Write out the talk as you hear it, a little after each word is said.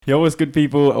Yo, what's good,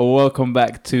 people? Welcome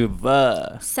back to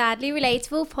the Sadly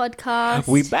Relatable podcast.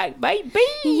 We back, baby!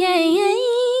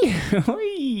 Yay!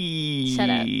 Shut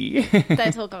up.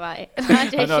 Don't talk about it.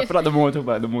 I know, I feel like the more I talk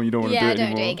about it, the more you don't want to do it anymore.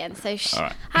 Yeah, don't do it again. So,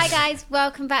 Right. Hi guys,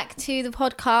 welcome back to the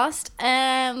podcast.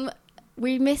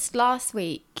 We missed last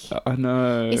week. I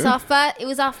know. It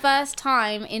was our first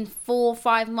time in 4 or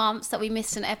 5 months that we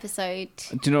missed an episode.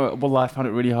 Do you know what? I found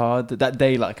it really hard. That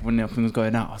day, like, when everything was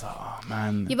going out, I was like, oh,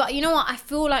 man. Yeah, but you know what? I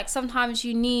feel like sometimes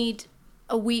you need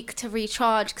a week to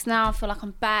recharge because now I feel like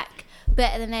I'm back,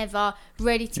 better than ever,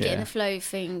 ready to get in the flow of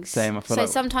things. Same, I feel so like...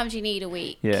 sometimes you need a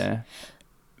week. Yeah.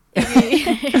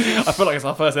 I feel like it's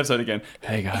our first episode again.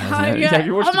 Hey guys, have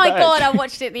you watched oh my back? god, I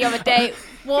watched it the other day.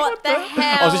 What the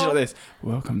hell? I was just like this.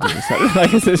 Welcome to this.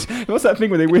 Like, what's that thing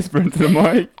where they whisper into the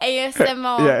mic?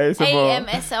 ASMR. Yeah, ASMR.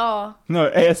 AMSR.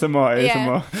 No, ASMR.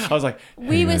 Yeah. I was like,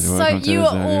 we were so you were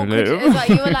awkward. It was like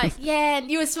you were like, yeah, and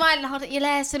you were smiling. Hold it,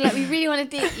 yeah. So like, we really want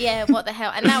to do, yeah. What the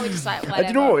hell? And now we're just like, whatever. Do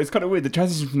you know what? It's kind of weird. The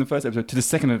transition from the first episode to the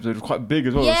second episode was quite big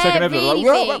as well. Yeah, the second episode,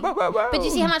 really like, big. wow. But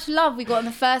you see how much love we got in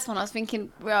the first one? I was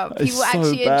thinking, well, It's people so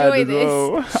actually bad enjoy as this.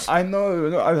 well. I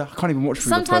know. I can't even watch through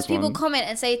the Sometimes first people one. comment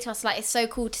and say to us like, it's so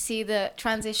cool to see the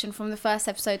transition from the first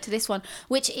episode to this one,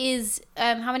 which is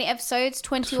how many episodes?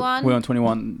 21. We're on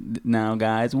 21 now,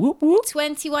 guys. Whoop whoop.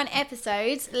 21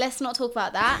 episodes. Let's not talk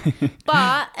about that.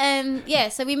 But yeah,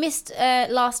 so we missed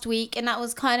last week, and that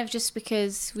was kind of just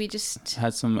because we just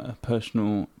Had some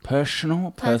personal. You know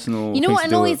things what to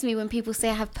do annoys with- me when people say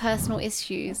I have personal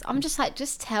issues? I'm just like,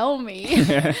 just tell me.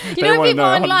 Yeah, You know, wanna people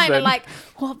online 100%. are like,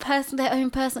 what person, their own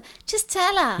person? Just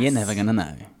tell us. You're never gonna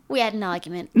know. We had an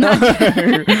argument. No.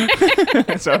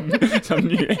 some new.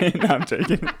 No, I'm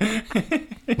joking.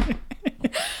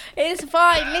 It's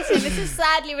fine. Listen, this is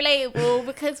sadly relatable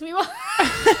because we want.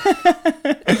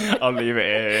 I'll leave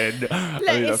it in. Look,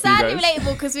 it's sadly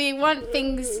relatable because we want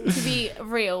things to be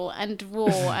real and raw,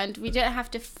 and we don't have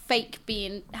to fake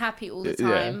being happy all the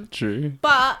time. Yeah, true.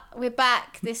 But we're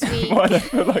back this week. Why do I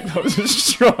feel like that was a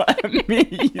shot at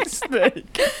me?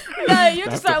 Snake. No, you're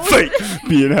just like, fake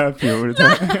being happy all the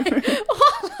time.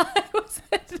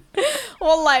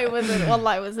 Wallahi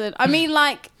wasn't. I mean,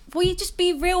 like, we just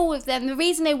be real with them. The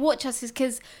reason they watch us is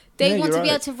because they want to be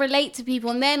able to relate to people,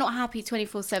 and they're not happy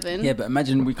 24/7. Yeah, but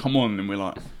imagine we come on and we're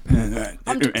like,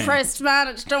 I'm depressed, man.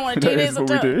 I just don't want to do this. That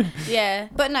is what we do. Yeah,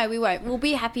 but no, we won't. We'll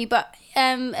be happy. But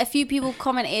a few people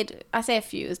commented. I say a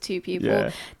few, it was 2 people.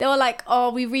 Yeah. They were like,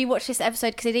 "Oh, we rewatched this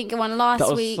episode because they didn't get one last that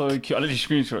was week." so cute. I literally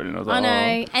screenshot it and I was I like,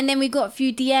 know. And then we got a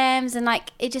few DMs, and like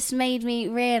it just made me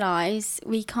realise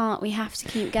we have to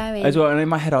keep going. As well, and in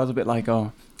my head I was a bit like,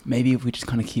 oh, maybe if we just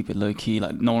kind of keep it low key,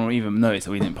 like no one will even notice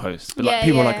that we didn't post. But like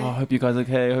people were like, oh, I hope you guys are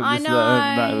okay. I hope I this know.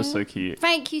 that. It was so cute.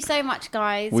 Thank you so much,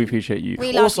 guys. We appreciate you.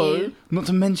 We love also, you. not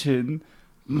to mention,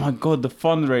 my God, the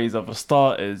fundraiser for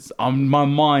starters. My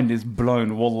mind is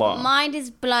blown. Wallah. Mind is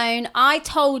blown. I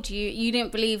told you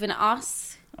didn't believe in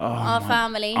us, our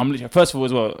family. I'm literally, first of all,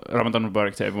 as well, Ramadan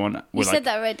Mubarak to everyone. You said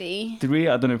that already. Did we?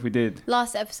 I don't know if we did.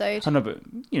 Last episode. I know, but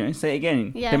say it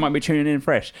again. Yeah. They might be tuning in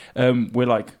fresh. We're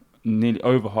like nearly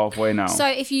over halfway now. So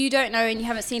if you don't know and you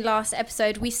haven't seen last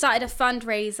episode, we started a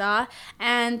fundraiser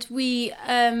and we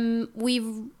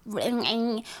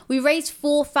raised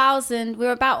 4,000.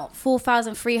 We're about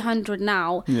 4,300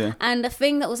 now. Yeah. And the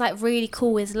thing that was like really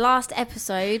cool is last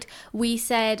episode we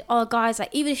said, oh guys, like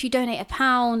even if you donate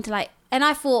 £1, like. And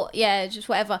I thought, yeah, just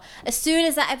whatever. As soon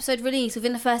as that episode released,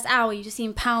 within the first hour, you just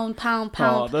seen pound,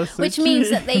 Oh, that's so which cute. means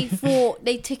that they thought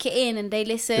they took it in and they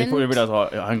listened. They probably realised,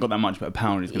 I haven't got that much, but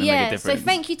 £1 is going to make a difference. So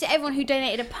thank you to everyone who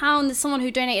donated £1. There's someone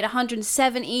who donated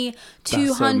 170, so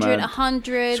 200, mad.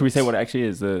 100. Should we say what it actually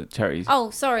is, the charities?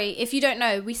 Oh, sorry. If you don't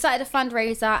know, we started a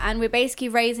fundraiser and we're basically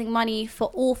raising money for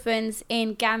orphans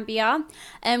in Gambia.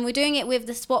 And we're doing it with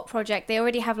the Spot Project. They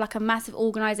already have like a massive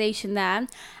organisation there.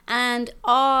 And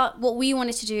what we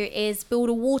wanted to do is build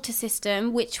a water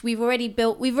system, which we've already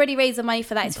built. We've already raised the money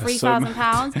for that. It's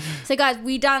 £3,000. So guys,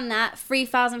 we done that.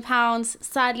 £3,000.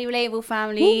 Sadly relatable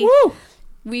family. Woo-woo!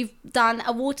 We've done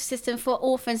a water system for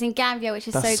orphans in Gambia, which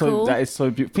is so cool. That is so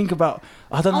beautiful. Think about,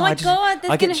 I don't know. Oh my God,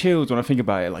 I get chills when I think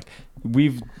about it. Like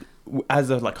we've, as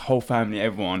a like whole family,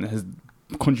 everyone has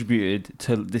contributed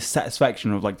to this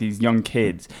satisfaction of like these young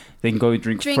kids. They can go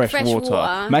drink fresh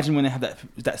water. Imagine when they have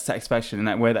that satisfaction and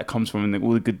that where that comes from and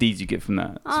all the good deeds you get from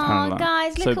that. Oh,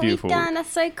 guys, look what we've done.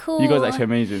 That's so cool. You guys are actually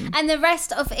amazing. And the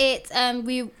rest of it,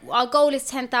 our goal is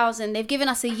 10,000. They've given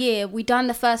us a year. We've done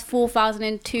the first 4,000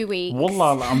 in 2 weeks.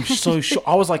 Wallah, I'm so sure.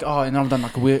 I was like, oh, and I've done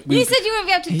like we You said you wouldn't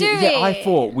be able to do it. Yeah, I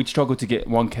thought we'd struggle to get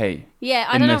 1K. Yeah,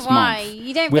 I don't know why.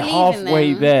 You don't believe in them. We're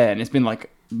halfway there, and it's been like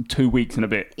 2 weeks and a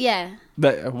bit. Yeah.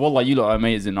 Wallah, you lot are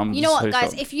amazing. You know what,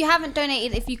 guys? If you haven't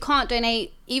donated, if you can't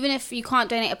donate, even if you can't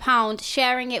donate £1,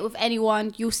 sharing it with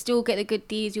anyone, you'll still get the good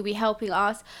deeds. You'll be helping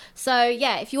us. So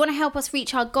yeah, if you want to help us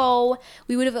reach our goal,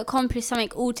 we would have accomplished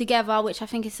something all together, which I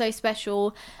think is so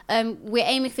special. We're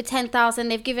aiming for 10,000.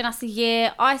 They've given us a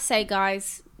year. I say,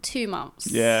 guys, 2 months.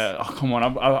 Yeah. Oh, come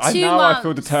on. I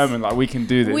feel determined. Like, we can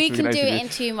do this. We can do it in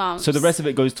 2 months. So the rest of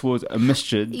it goes towards a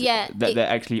masjid. Yeah. That they're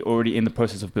actually already in the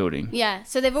process of building. Yeah.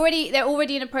 So they're already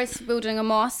in the process of building a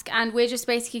mosque, and we're just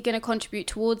basically going to contribute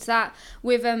towards that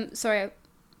with I'm just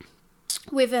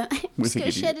going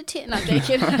to shed a tear. No, I'm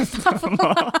joking.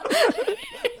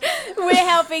 We're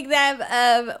helping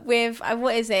them with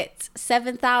what is it?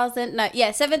 7,000? No,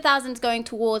 yeah, 7,000 is going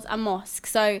towards a mosque.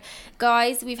 So,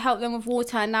 guys, we've helped them with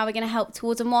water, and now we're going to help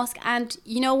towards a mosque. And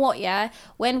you know what? Yeah,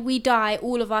 when we die,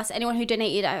 all of us, anyone who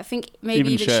donated, I think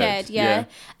maybe even shared. Yeah.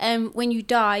 When you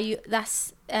die,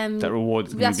 that's that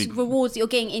rewards that you're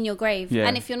getting in your grave. Yeah,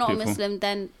 and if you're not beautiful. a Muslim,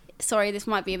 then sorry, this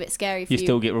might be a bit scary for you. You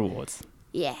still get rewards.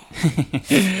 Yeah. But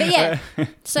yeah.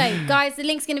 So, guys, the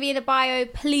link's going to be in the bio.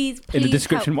 Please in the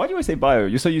description. help. Why do you always say bio?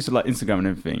 You're so used to like Instagram and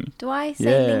everything. Do I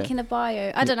say link in the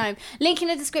bio? I don't know. Link in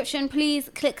the description. Please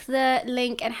click the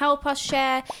link and help us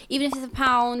share, even if it's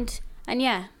 £1. And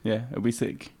yeah. Yeah, it'll be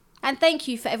sick. And thank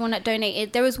you for everyone that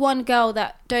donated. There was one girl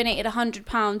that donated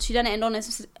 £100. She done it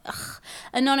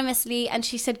anonymously, and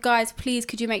she said, "Guys, please,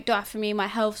 could you make dua for me? My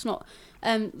health's not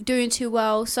doing too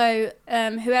well." So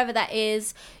whoever that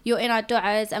is, you're in our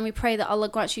du'as, and we pray that Allah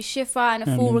grants you shifa and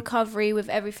a full recovery with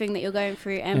everything that you're going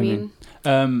through. Ameen.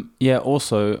 Yeah.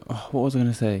 Also, what was I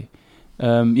going to say?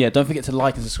 Don't forget to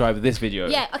like and subscribe to this video.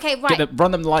 Yeah, okay, right.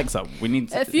 Run them likes up. We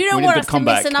need. If you don't want us to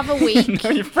miss another week, no,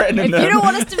 you're threatening them. If you don't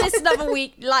want us to miss another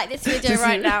week, like this video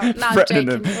right now. No, I'm joking.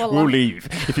 We'll leave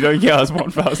if you don't get us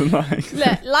 1,000 likes.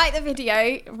 Look, like the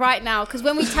video right now, because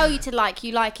when we tell you to like,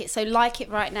 you like it. So like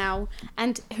it right now,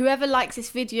 and whoever likes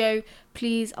this video,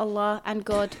 please, Allah and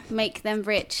God, make them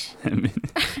rich.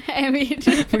 I mean,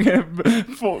 we're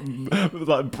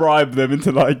gonna bribe them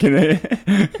into liking it.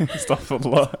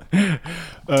 Astaghfirullah.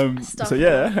 So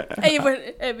yeah.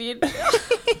 I mean,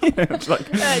 it's like,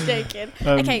 joking.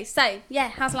 Okay, so yeah,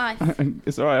 how's life?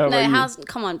 It's alright.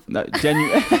 Come on. No,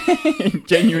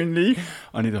 genuinely,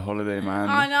 I need a holiday, man.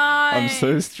 I know. I'm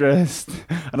so stressed,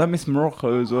 and I miss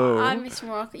Morocco as well. I miss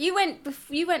Morocco. You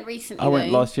went recently. I went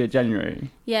last year, January.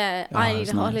 Yeah, I need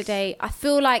a holiday. I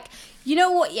feel like, you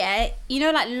know what, yeah? You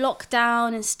know, like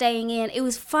lockdown and staying in, it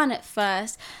was fun at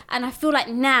first. And I feel like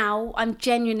now I'm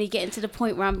genuinely getting to the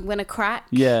point where I'm going to crack.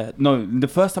 Yeah, no, the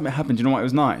first time it happened, you know what, it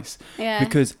was nice. Yeah.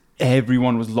 Because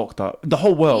everyone was locked up. The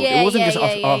whole world. It wasn't just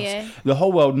us. The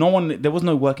whole world. There was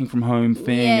no working from home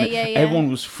thing. Everyone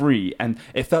was free. And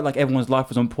it felt like everyone's life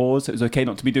was on pause. So it was okay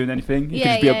not to be doing anything. You could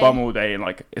just be a bum all day and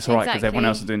like, it's alright because everyone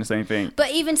else is doing the same thing.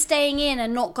 But even staying in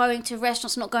and not going to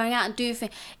restaurants, not going out and doing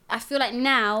things, I feel like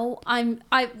now when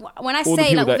I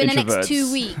say like within the next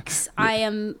 2 weeks,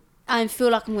 I feel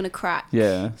like I'm going to crack.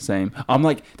 Yeah, same. I'm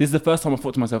like, this is the first time I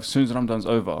thought to myself, as soon as Ramadan's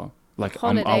over, like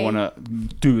I want to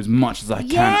do as much as I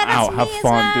can out, have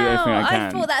fun, do everything I can. I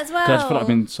thought that as well. I just feel like I've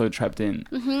been so trapped in.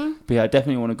 Mm-hmm. But yeah, I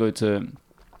definitely want to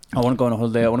go on a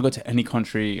holiday. I want to go to any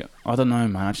country. I don't know,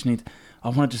 man. I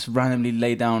want to just randomly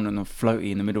lay down on a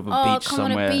floaty in the middle of a beach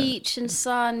somewhere. On a beach and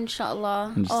sun,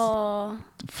 inshallah. And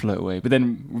float away. But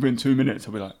then within 2 minutes,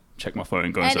 I'll be like, check my phone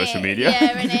and go on social media.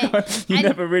 Yeah, innit? You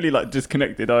never really like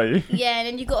disconnected, are you? Yeah, and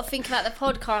then you got to think about the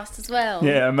podcast as well.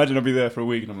 Yeah, imagine I'll be there for a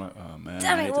week and I'm like, oh man,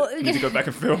 I need to go back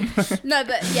and film. No,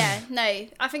 but yeah, no.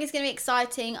 I think it's going to be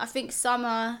exciting. I think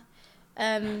summer...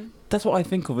 That's what I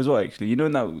think of as well, actually. You know,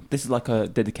 now this is like a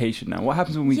dedication now. What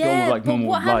happens when we go with like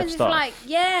normal life stuff? Like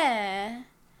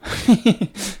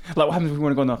what happens if we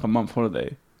want to go on like a month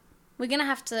holiday? We're going to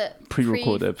have to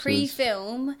pre-record episodes.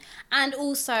 Pre-film. And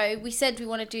also, we said we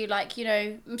want to do like, you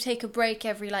know, take a break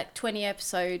every like 20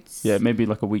 episodes. Yeah, maybe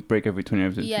like a week break every 20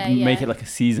 episodes. Yeah, Make it like a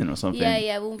season or something.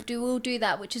 Yeah, we'll do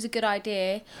that, which is a good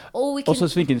idea. Or we can... Also, I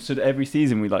was thinking, so every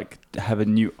season we like have a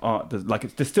new art.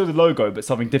 There's still the logo, but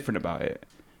something different about it.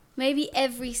 Maybe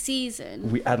every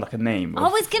season. We add like a name. I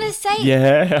was going to say...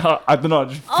 Yeah, I don't know, I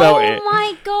just felt it. Oh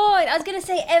my God. I was going to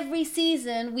say every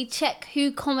season we check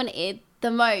who commented the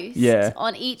most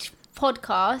on each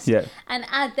podcast and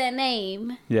add their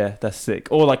name. Yeah, that's sick.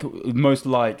 Or like most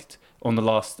liked on the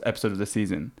last episode of the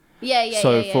season. Yeah.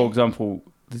 So for example,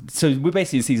 So we're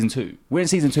basically in season 2. We're in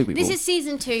season 2, people. This is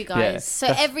season 2, guys. Yeah, so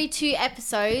every 2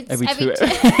 episodes. Every 2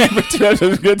 episodes,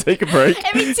 we're going to take a break.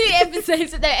 Every 2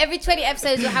 episodes. No, every 20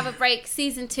 episodes we'll have a break.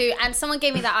 Season 2. And someone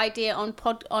gave me that idea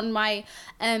on my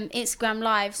Instagram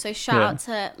live. So shout out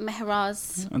to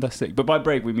Mehraz. Oh, that's sick. But by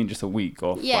break, we mean just a week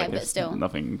off. Yeah, like, but still.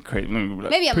 Nothing crazy.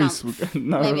 Maybe a month.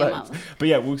 No, maybe like, a month. But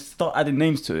yeah, we'll start adding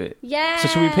names to it. Yeah. So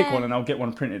should we pick one and I'll get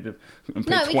one printed and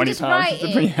pay no, we can just £20 write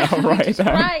to bring it. it out right just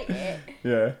down? write it.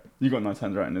 Yeah. You got nice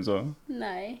handwriting as well.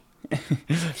 No.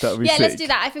 That would be sick. Let's do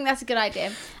that. I think that's a good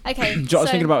idea. Okay. Do you know what I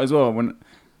was thinking about as well?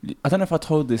 I don't know if I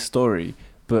told this story,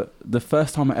 but the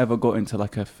first time I ever got into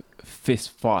like a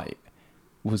fist fight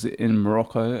was it in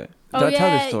Morocco. Did I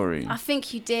tell this story? I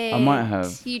think you did. I might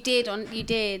have. You did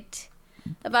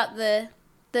about the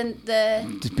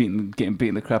Just getting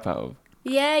beaten the crap out of.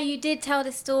 Yeah, you did tell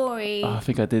the story. Oh, I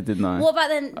think I didn't I? What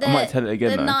about I might tell it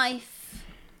again. The knife.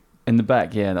 In the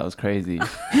back, yeah, that was crazy.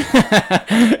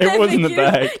 It was in the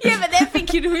back. Yeah, but they're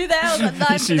thinking, who the hell got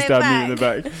knife She in their stabbed back? me in the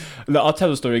back. Look, I'll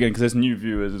tell the story again because there's new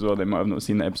viewers as well. They might have not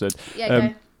seen that episode. Yeah,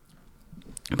 go.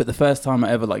 But the first time I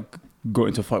ever like got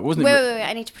into a fight wasn't it? Wait.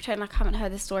 I need to pretend like I haven't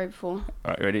heard this story before.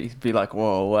 Alright, ready? Be like,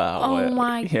 whoa, wow. Oh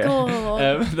my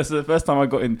god. That's the first time I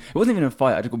got in. It wasn't even a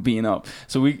fight. I just got beaten up.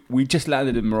 So we just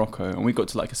landed in Morocco and we got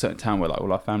to like a certain town where like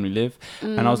all our family live.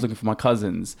 And I was looking for my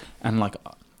cousins and like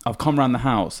I've come around the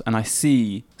house and I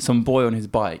see some boy on his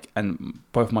bike and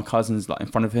both my cousins like in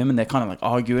front of him and they're kind of like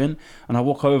arguing and I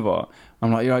walk over.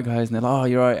 I'm like, you right, guys? And they're like, oh,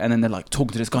 you're right. And then they're like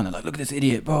talking to this guy and they're like, look at this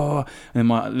idiot. Blah. And then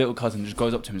my little cousin just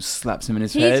goes up to him and slaps him in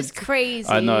his head. He's just crazy.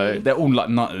 I know. They're all like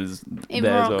nutters in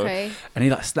there Morocco. as well. And he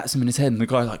like slaps him in his head and the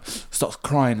guy like starts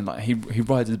crying and like he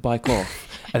rides his bike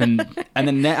off. And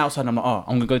then they're outside and I'm like, oh,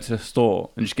 I'm going to go to the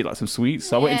store and just get like some sweets.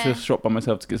 So I went into the shop by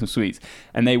myself to get some sweets.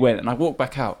 And they went and I walked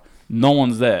back out. No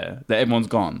one's there. Everyone's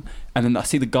gone. And then I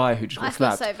see the guy who just got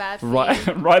slapped. So bad for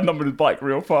riding up with his bike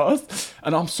real fast.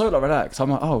 And I'm so like relaxed. I'm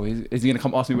like, oh, is he going to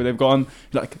come ask me where they've gone?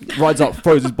 He like rides up,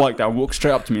 throws his bike down, walks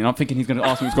straight up to me. And I'm thinking he's going to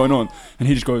ask me what's going on. And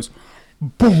he just goes,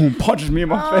 boom, punches me in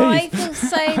my face. I feel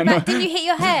so bad. Did you hit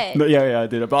your head? No, yeah, I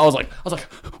did. But I was like,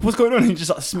 what's going on? And he just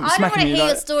like smacking me. I don't want to hear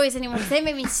your stories anymore because they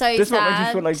make me so this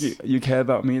sad. This makes you feel like you care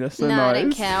about me. That's so nice. No, I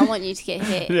don't care. I want you to get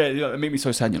hit. Yeah, it made me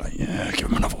so sad. You're like, yeah, give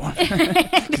him another one.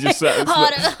 Because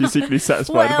Harder. you're secretly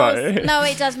satisfied about it. No,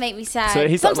 it does make me sad.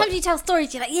 So sometimes you tell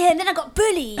stories, you're like, yeah, and then I got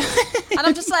bullied. And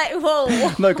I'm just like, whoa.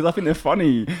 No, because I think they're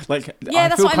funny. Like, yeah,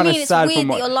 that's what I mean. It's weird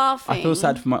that you're laughing. I feel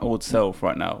sad for my old self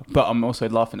right now. But I'm also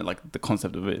laughing at like the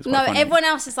concept of it. It's no, funny. Everyone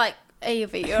else is like, hey,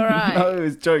 but you're right. No,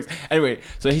 it's jokes. Anyway,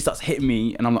 so he starts hitting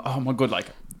me and I'm like, oh my God, like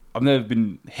I've never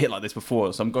been hit like this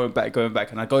before. So I'm going back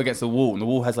and I go against the wall and the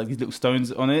wall has like these little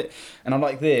stones on it and I'm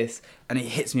like this and he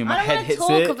hits me and my head hits it. I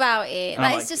don't want to talk about it.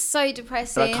 Like, it's just so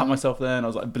depressing. I cut myself there and I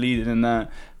was like bleeding and that.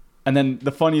 And then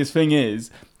the funniest thing is,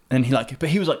 and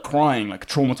he was like crying, like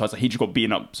traumatized, like he just got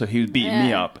beaten up, so he was beating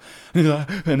me up. And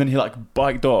then he like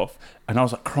biked off and I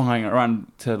was like crying around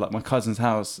to like my cousin's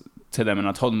house to them and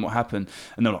I told them what happened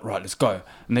and they're like, right, let's go.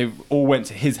 And they all went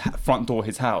to his front door,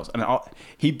 his house, and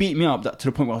he beat me up to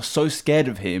the point where I was so scared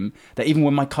of him that even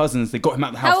when my cousins, they got him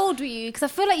out of the house. How old were you? Because I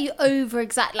feel like you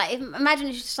over-exaggerate. Like, imagine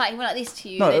if just like he went like this to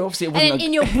you. No, obviously it wasn't. And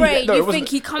in your brain, you think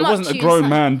he come up to you. It wasn't a grown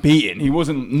man beating. He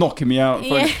wasn't knocking me out.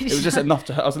 Yeah, it was just enough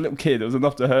to. I was a little kid. It was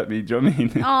enough to hurt me. Do you know what I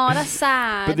mean? Oh, that's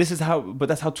sad. But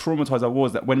that's how traumatized I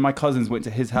was. That when my cousins went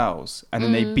to his house and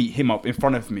then they beat him up in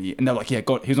front of me, and they're like, "Yeah,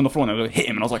 God, he was on the floor," and they were like, hit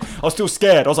him, and I was still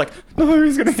scared. I was like, "No,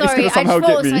 he's gonna somehow get me." Sorry, I just thought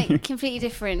it was something completely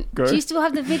different. Go. Do you still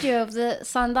have the video of the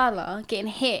sandala getting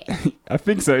hit? I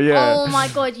think so. Yeah. Oh my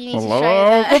God, you need to show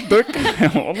that.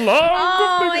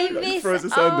 I miss. Throws a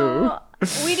sandal.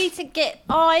 We need to get.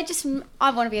 I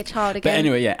want to be a child again. But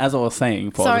anyway, yeah, as I was saying,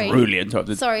 before I was rudely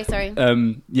interrupted. Sorry.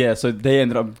 Yeah, so they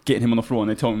ended up getting him on the floor and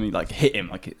they told me, like, hit him.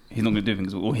 Like, he's not going to do anything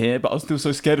because we're all here. But I was still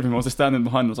so scared of him. I was just standing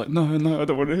behind him. I was like, no, I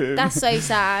don't want to hit him. That's so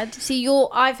sad. See,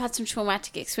 I've had some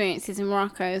traumatic experiences in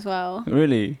Morocco as well.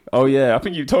 Really? Oh, yeah, I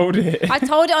think you told it. I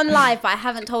told it on live, but I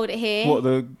haven't told it here. What,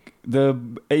 the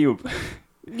Ayub?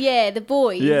 Yeah, the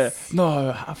boys. Yeah.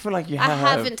 No, I feel like you have. I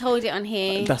haven't told it on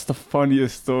here. That's the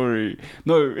funniest story.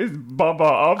 No, it's Baba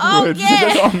afterwards. Oh,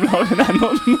 yeah. I'm laughing at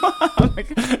I'm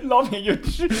like, laughing at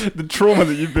the trauma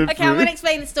that you've been through. Okay, I'm going to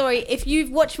explain the story. If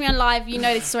you've watched me on live, you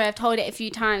know this story. I've told it a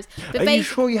few times. But Are you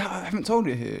sure you haven't told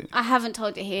it here? I haven't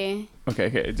told it here. Okay.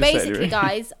 Just basically,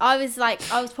 guys, I was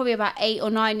probably about 8 or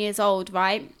 9 years old,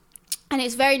 right? And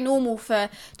it's very normal for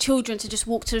children to just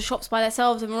walk to the shops by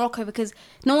themselves in Morocco because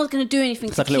no one's going to do anything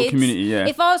to like kids. A little community, yeah.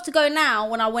 If I was to go now,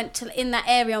 when I went to in that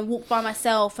area and walk by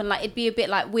myself, and like it'd be a bit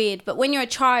like weird. But when you're a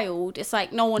child, it's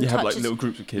like no one touches. You have like little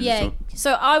groups of kids. Yeah.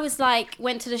 So I was like,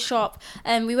 went to the shop,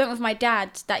 and we went with my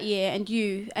dad that year,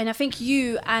 and I think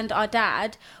you and our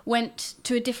dad went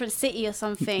to a different city or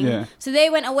something. Yeah. So they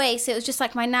went away. So it was just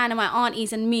like my nan and my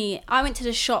aunties and me. I went to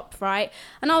the shop, right?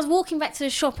 And I was walking back to the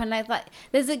shop, and like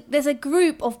there's a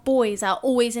group of boys that are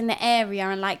always in the area,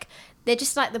 and like they're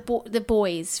just like the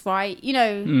boys, right? You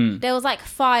know, there was like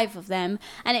 5 of them,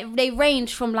 and they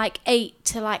ranged from like 8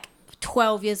 to like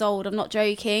 12 years old. I'm not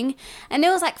joking. And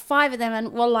there was like 5 of them,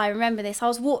 and wallah, I remember this. I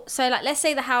was so like, let's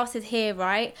say the house is here,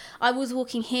 right? I was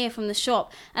walking here from the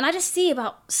shop, and I just see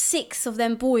about 6 of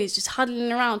them boys just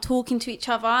huddling around talking to each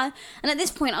other. And at this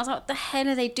point I was like, what the hell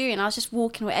are they doing? I was just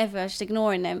walking whatever, I was just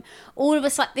ignoring them. All of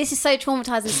us like, this is so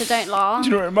traumatizing, so don't laugh. Do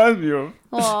you know what it reminds me of?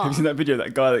 What? Have you seen that video of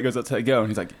that guy that goes up to a girl and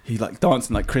he's like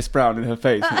dancing like Chris Brown in her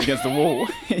face against the wall?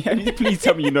 Please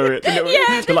tell me you know it. They're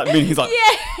like me, and he's like,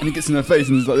 and he gets in her face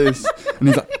and he's like this, and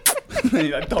he's like, and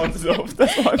he like dances off.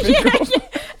 That's what I think of.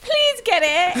 Please get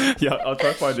it. Yeah, I'll try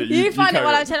to find it. You find it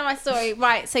while I'm telling my story.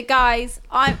 Right, so guys,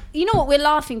 you know what, we're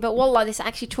laughing, but wallah, this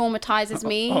actually traumatizes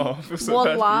me. I feel so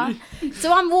wallah. bad for you.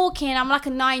 So I'm walking, I'm like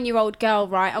a 9-year-old girl,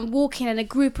 right? I'm walking, and a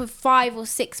group of 5 or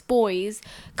 6 boys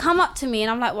come up to me,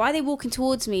 and I'm like, why are they walking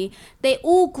towards me? They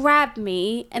all grab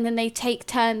me, and then they take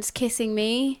turns kissing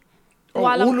me. Oh,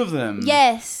 all of them?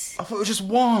 Yes. I thought it was just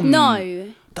one.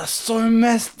 No. That's so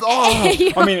messed up.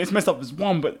 I mean, it's messed up as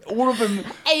one, but all of them...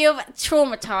 Hey, you're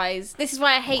traumatised. This is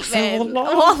why I hate men.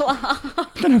 I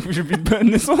don't know if we should be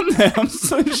putting this on there. I'm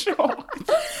so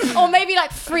shocked. Or maybe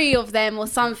like 3 of them or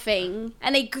something.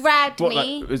 And they grabbed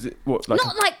me. Like, is it, what, like...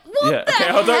 Not like, what the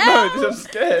hell? I don't know. I'm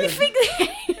scared. You think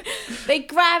they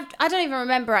grabbed... I don't even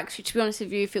remember, actually, to be honest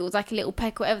with you, if it was like a little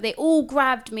peck or whatever. They all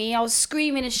grabbed me. I was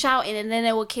screaming and shouting, and then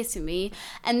they were kissing me.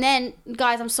 And then,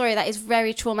 guys, I'm sorry, that is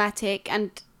very traumatic, and...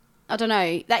 I don't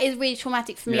know. That is really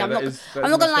traumatic for me. Yeah, I'm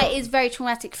not gonna lie. It is very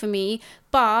traumatic for me.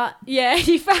 But yeah,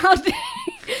 you found it.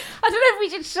 I don't know if we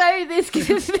should show this because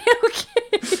it's little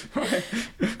kids.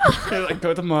 Right. Like,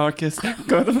 go to Marcus.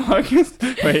 Go to Marcus.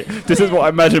 Wait, this is what I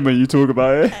imagine when you talk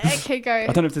about it. Okay, go. I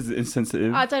don't know if this is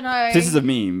insensitive. I don't know. This is a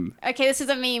meme. Okay, this is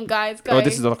a meme, guys. Go. Oh,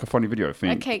 this is like a funny video, I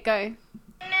think. Okay, go.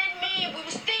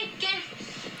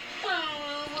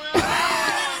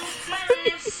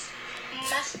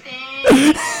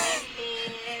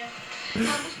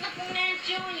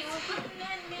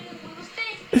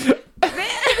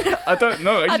 I don't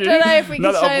know, actually. I don't know if we can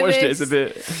now that show I've watched this. it,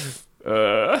 it's a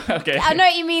bit... okay. I know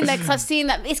what you mean, though, because I've seen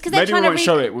that. It's because they're Maybe trying we to won't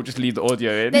show it. We'll just leave the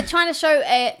audio in. They're trying to show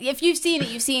it. If you've seen it,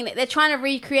 you've seen it. They're trying to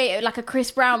recreate it like a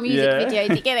Chris Brown music video.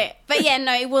 Do you get it? But yeah,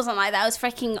 no, it wasn't like that. It was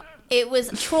freaking... It was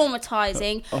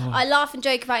traumatizing. I laugh and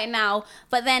joke about it now,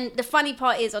 but then the funny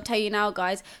part is, I'll tell you now,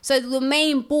 guys. So the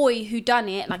main boy who done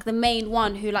it, like the main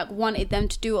one who like wanted them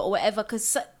to do it or whatever, because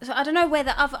so I don't know where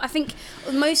the other. I think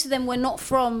most of them were not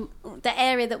from the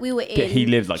area that we were in. Yeah, he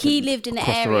lived in the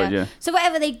across area. the road, yeah. So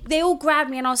whatever, they all grabbed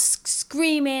me and I was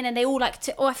screaming, and they all like,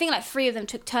 or I think like 3 of them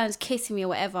took turns kissing me or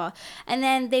whatever, and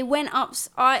then they went up.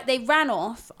 They ran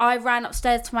off. I ran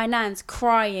upstairs to my nan's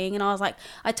crying, and I was like,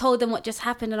 I told them what just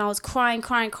happened, and I was crying.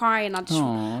 And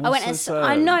I went and sad.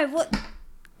 I know what.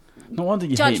 No wonder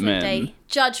you hate men.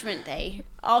 Judgment Day.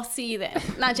 I'll see you there.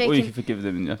 Not joking. Or you can forgive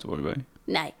them and you have to worry about it.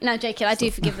 No, joking. I do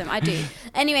forgive them. I do.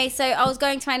 Anyway, so I was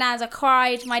going to my nan's. I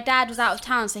cried. My dad was out of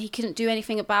town, so he couldn't do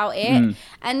anything about it.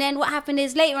 And then what happened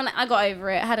is later on, I got over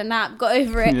it. I had a nap, got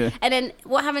over it. Yeah. And then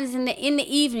what happens in the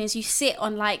evenings, you sit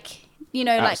on like. You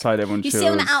know, outside, like everyone you chills.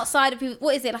 sit on the outside of people.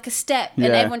 What is it, like a step? And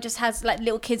everyone just has like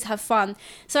little kids have fun.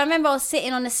 So I remember I was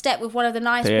sitting on the step with one of the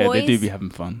nice boys. They do be having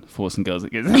fun, forcing girls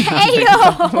at kids. Hey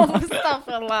yo, stuff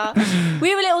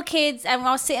We were little kids, and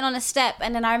I was sitting on a step,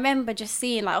 and then I remember just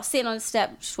seeing like I was sitting on a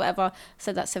step, just whatever. I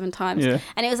said that 7 times. Yeah.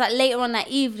 And it was like later on that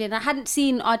evening. I hadn't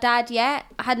seen our dad yet.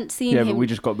 I hadn't seen him. Yeah, but we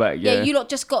just got back. Yeah, you lot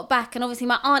just got back, and obviously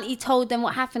my auntie told them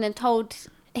what happened and told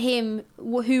him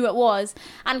who it was.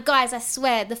 And guys, I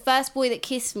swear, the first boy that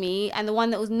kissed me and the one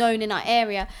that was known in our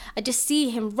area, I just see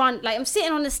him run. Like, I'm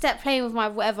sitting on the step playing with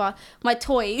my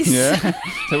toys. Yeah.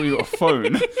 So we got a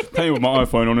phone playing with my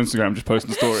iPhone on Instagram, just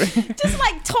posting a story. Just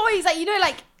like toys, like,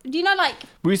 do you know like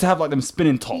we used to have like them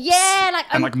spinning tops? Yeah, like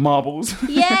and like marbles.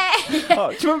 Yeah. Do you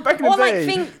remember back in the day?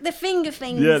 Or like the finger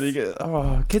things.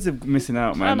 Yeah, kids are missing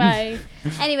out, man. I know.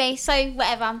 Anyway, so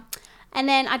whatever. And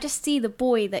then I just see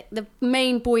the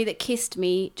main boy that kissed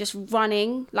me just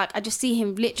running. Like, I just see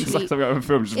him literally. It's like something out of a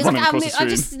film, just running across the street. I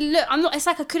just look, it's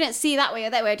like I couldn't see that way or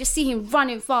that way. I just see him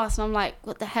running fast and I'm like,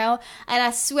 what the hell? And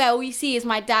I swear all you see is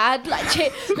my dad.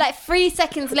 Like 3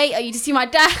 seconds later, you just see my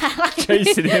dad like,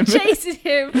 chasing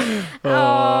him.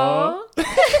 Oh.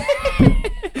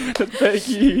 That's very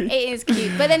cute. It is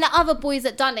cute. But then the other boys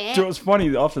that done it. Do you know what's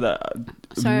funny? After that,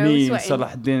 me and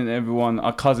Salahuddin and everyone,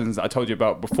 our cousins that I told you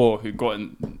about before, who got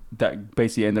in, that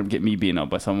basically ended up getting me beaten up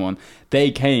by someone, they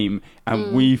came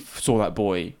and we saw that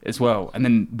boy as well. And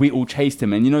then we all chased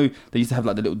him. And you know, they used to have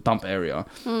like the little dump area.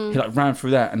 He like ran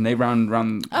through that and they ran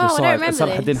the side. And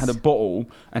Salahuddin had a bottle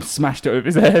and smashed it over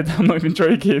his head. I'm not even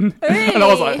joking. Really? And I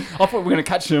was like, I thought we were going to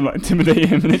catch him, like intimidate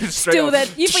him. And they just you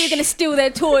thought you were going to steal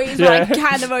their toys, like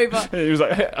hand them over. And he was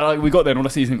like, we got there and all I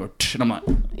see is him go, and I'm like,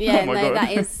 yeah, oh my God.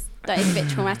 that is a bit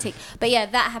traumatic. But yeah,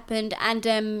 that happened.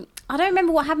 And I don't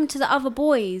remember what happened to the other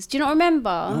boys. Do you not remember?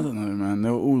 I don't know, man. They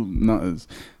were all nutters.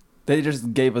 They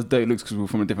just gave us dirty looks because we were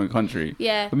from a different country.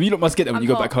 Yeah. I mean, you lot must get them when you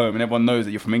go back home and everyone knows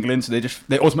that you're from England, so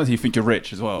they automatically think you're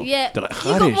rich as well. Yeah. They're like,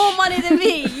 you got more money than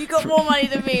me. You got more money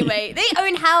than me, mate. They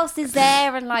own houses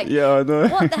there and like, yeah, I know.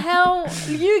 What the hell?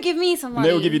 You give me some money.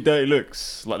 They will give you dirty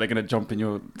looks, like they're going to jump in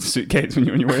your suitcase when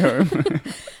you're on your way home.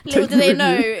 Little do they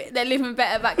know they're living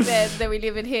better back there than we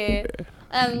live in here.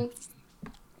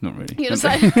 Not really. You're just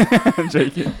like... I'm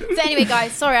joking. So anyway,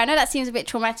 guys, sorry, I know that seems a bit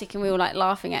traumatic and we were like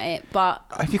laughing at it, but...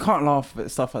 If you can't laugh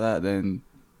at stuff like that, then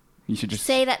you should just...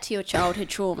 Say that to your childhood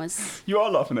traumas. You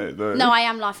are laughing at it, though. No, I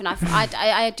am laughing.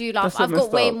 I do laugh. I've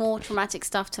got way more traumatic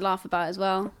stuff to laugh about as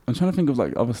well. I'm trying to think of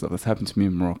like other stuff that's happened to me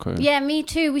in Morocco. Yeah, me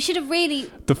too. We should have really...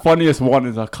 The funniest one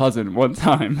is our cousin. One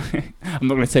time, I'm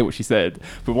not going to say what she said,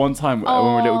 but one time when we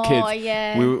were little kids,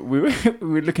 yeah. we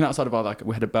were looking outside of our,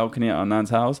 we had a balcony at our nan's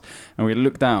house, and we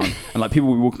looked down, and like people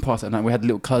were walking past, and we had a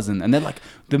little cousin, and they're like,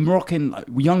 the Moroccan,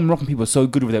 young Moroccan people are so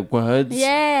good with their words.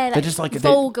 Yeah, they're just like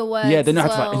vulgar words. Yeah, they know how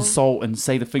to like insult and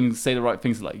say the right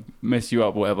things to like mess you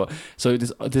up or whatever. So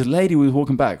this lady was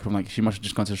walking back from she must have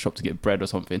just gone to the shop to get bread or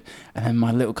something, and then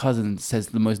my little cousin says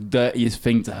the most dirtiest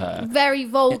thing to her. Very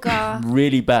vulgar.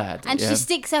 Really bad. And she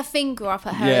sticks her finger up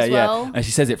at her as well. Yeah, and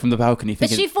she says it from the balcony. But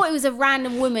she thought it was a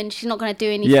random woman. She's not going to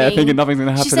do anything. Yeah, thinking nothing's going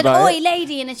to happen. She said, about "Oi,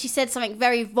 lady," and then she said something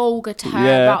very vulgar to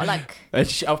her about like. I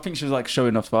think she was like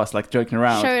showing off to us, like joking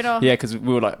around. Showing off. Yeah, because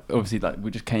we were like, obviously, like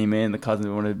we just came in, the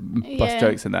cousin wanted to bust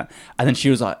jokes and that, and then she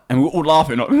was like, and we were all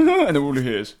laughing, like, and then all we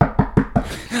hear is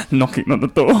knocking on the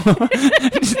door.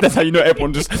 That's how you know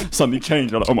everyone just suddenly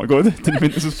changed. They're like, oh my God, didn't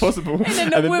think this was possible.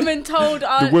 And then the woman told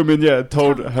the woman,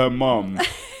 told her mum,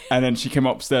 and then she came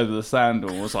upstairs with a sandal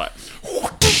and was like.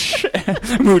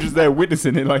 And we were just there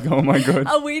witnessing it, like, oh my God.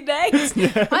 Are we next?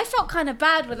 Yeah. I felt kind of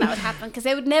bad when that would happen because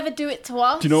they would never do it to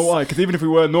us. Do you know why? Because even if we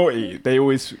were naughty, they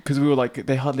always, because we were like,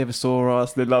 they hardly ever saw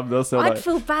us, they loved us. So I'd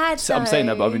feel bad. Though. I'm saying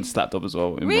that, but I've been slapped up as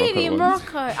well. Really, in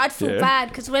Morocco? I'd feel bad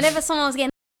because whenever someone was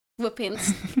getting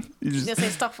whippings, you just say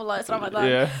stuff for like something like that.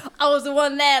 Yeah. I was the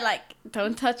one there, like,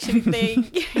 don't touch anything.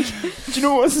 Do you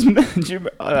know what's? Actually,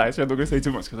 I'm not gonna say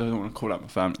too much because I don't want to call out my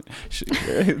family.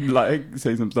 Like,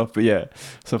 say some stuff, but yeah,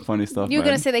 some funny stuff. You're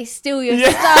gonna say they steal your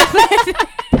stuff.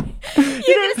 You're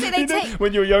gonna say they take.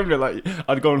 When you're younger, like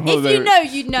I'd go on holiday.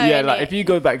 If you know. Yeah, like if you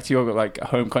go back to your like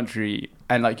home country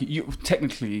and like you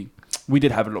technically, we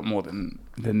did have a lot more than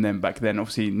them back then.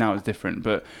 Obviously now it's different,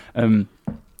 but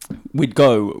we'd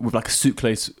go with like a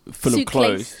suitcase full of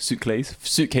clothes,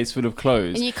 suitcase full of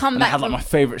clothes, and you come and back. I had like my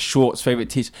favorite shorts, favorite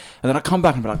t-shirts, and then I come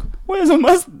back and be like, "Where's all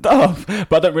my stuff?"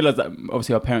 But I don't realize that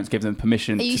obviously our parents gave them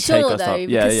permission to take our stuff.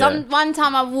 Because one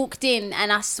time I walked in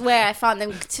and I swear I found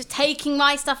them taking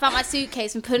my stuff out my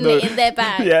suitcase and putting it in their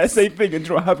bag. Yeah, same thing. And do you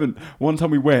know what happened? One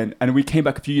time we went and we came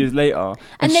back a few years later,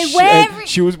 and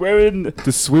she was wearing the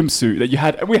swimsuit that you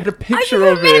had, and we had a picture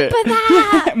of it. I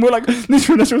remember that. And we're like, "This is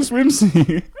your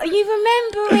swimsuit." You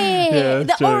remember it? Yeah,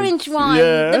 the orange one,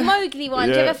 the Mowgli one.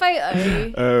 Do you have a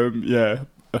photo? Yeah,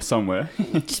 somewhere.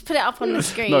 Just put it up on the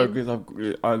screen. No, because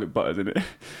I look buttered in it.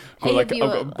 I've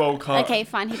got a bowl cut. Okay,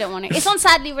 fine. He don't want it. It's on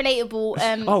Sadly Relatable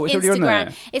it's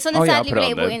Instagram. It's on the Sadly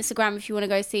Relatable Instagram if you want to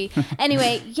go see.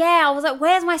 Anyway, yeah, I was like,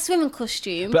 "Where's my swimming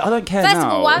costume?" But I don't care. First now.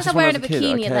 of all, why was I wearing a kid,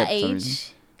 bikini at that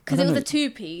age? Because it was a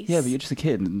two-piece. Yeah, but you're just a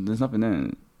kid. And there's nothing in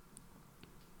it.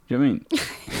 Do you know what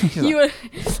I mean? You were.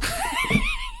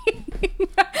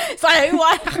 Sorry,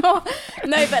 why?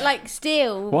 No, but like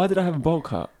still. Why did I have a bowl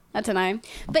cut? I don't know.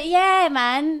 But yeah,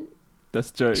 man. That's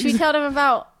jokes. Should we tell them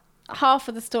about half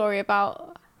of the story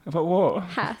about what?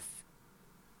 Hass?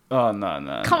 Oh,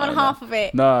 no. Come on, half of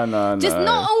it. No. Just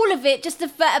not all of it, just the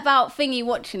bit about Thingy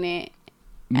watching it.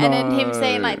 And then him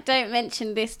saying, like, don't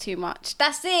mention this too much.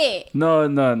 That's it. No.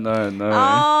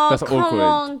 Oh, that's come awkward.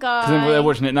 On, guys. Because they're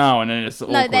watching it now and then it's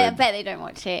awkward. No, I bet they don't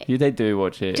watch it. Yeah, they do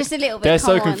watch it. Just a little bit. They're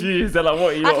so confused. They're like,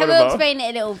 what are you okay, on we'll about? explain it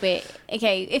a little bit.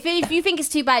 Okay, if you think it's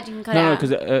too bad, you can cut it No, out.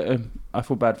 because I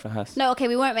feel bad for Hass. No, okay,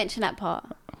 we won't mention that part.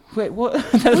 Wait, what?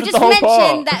 We'll just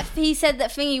mention that he said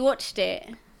that Thingy watched it.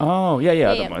 Oh,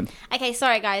 yeah, I don't mind. Okay,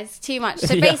 sorry guys, too much.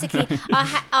 So basically,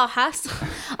 our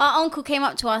uncle came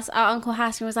up to us, our Uncle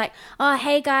Hass, and was like, oh,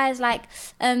 hey guys, like,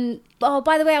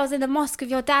 by the way, I was in the mosque with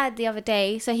your dad the other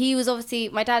day. So he was obviously,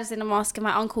 my dad was in the mosque and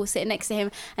my uncle was sitting next to him.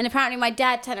 And apparently my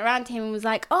dad turned around to him and was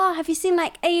like, oh, have you seen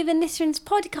like Ava and Nisrin's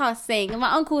podcast thing? And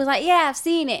my uncle was like, yeah, I've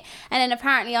seen it. And then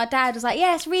apparently our dad was like,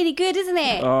 yeah, it's really good, isn't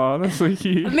it? Oh, that's so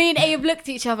cute. Me and Abe looked at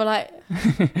each other like...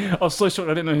 I was so shocked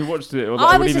I didn't know who watched it or that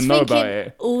I I was wouldn't even just know thinking, about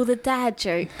it. all the dad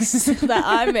jokes that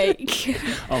I make.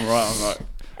 I'm right.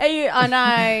 I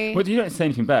know. Well, you don't say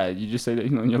anything bad. You just say that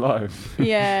he's not in your life.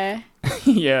 Yeah.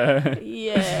 Yeah.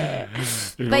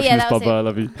 But yeah, that was Baba, I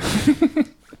love you.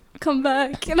 Come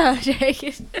back. No, I'm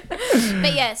joking.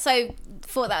 But yeah, so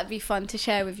thought that would be fun to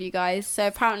share with you guys. So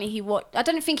apparently I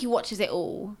don't think he watches it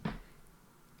all.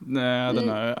 Nah, I don't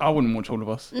know. I wouldn't watch all of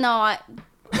us. No,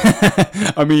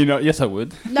 I mean, yes, I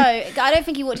would. No, I don't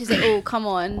think he watches it all. Come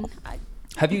on.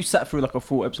 Have you sat through like a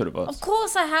full episode of us? Of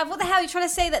course I have. What the hell are you trying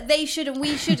to say that they should and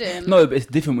we shouldn't? No, but it's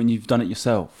different when you've done it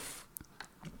yourself.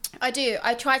 I do.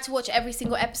 I try to watch every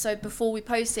single episode before we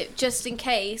post it, just in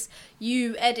case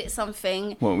you edit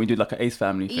something. Well, we did like an Ace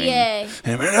Family thing. Yeah.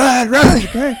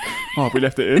 Oh, we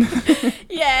left it in.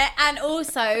 Yeah, and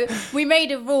also we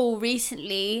made a rule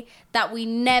recently that we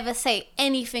never say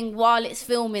anything while it's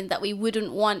filming that we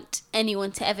wouldn't want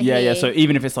anyone to ever hear. Yeah, so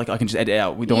even if it's like I can just edit it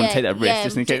out, we don't want to take that risk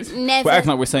just in case. We're acting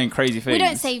like we're saying crazy things. We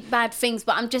don't say bad things,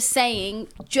 but I'm just saying,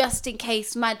 just in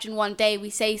case, imagine one day we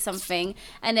say something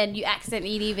and then you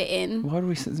accidentally leave it in. Why do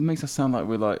we? It makes us sound like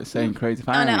we're like saying crazy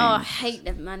things. I know. Oh, I hate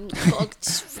them, man. Got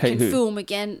to fucking film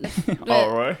again.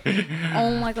 Oh, right.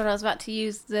 Oh my god, I was about to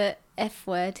use the F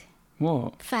word.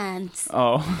 What? Fans.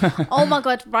 Oh. Oh my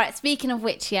god, right, speaking of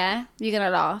which, yeah, you're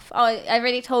gonna laugh. Oh, I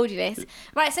already told you this.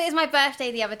 Right, so it was my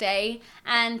birthday the other day,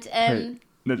 and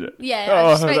Legit.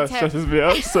 yeah, that stresses me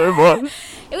out so much.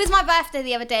 It was my birthday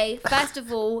the other day. First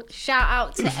of all, shout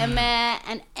out to Amer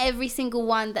and every single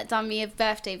one that done me a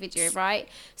birthday video, right?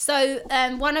 So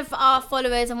one of our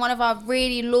followers and one of our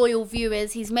really loyal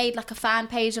viewers, he's made like a fan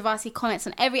page of us. He comments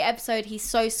on every episode. He's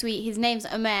so sweet. His name's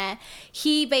Amer.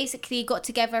 He basically got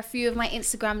together a few of my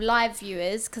Instagram live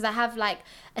viewers, because I have like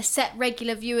a set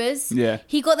regular viewers. Yeah.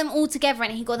 He got them all together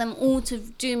and he got them all to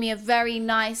do me a very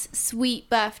nice, sweet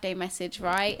birthday message,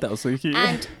 right? That was so cute.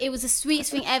 And it was the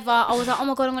sweetest thing ever. I was like, oh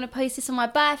my god, I'm going to post this on my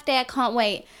birthday. I can't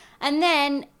wait. And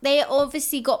then they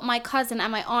obviously got my cousin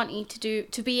and my auntie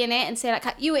to be in it and say like,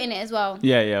 you were in it as well.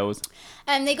 Yeah, I was.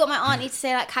 And they got my auntie to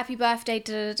say like, happy birthday,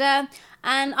 da da da.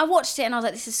 And I watched it and I was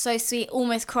like, this is so sweet.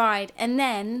 Almost cried. And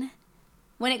then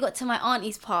when it got to my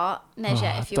auntie's part,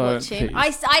 Nejat, if you're watching,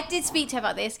 I did speak to her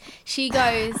about this. She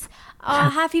goes, oh,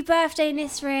 happy birthday,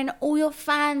 Nisrin. All your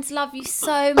fans love you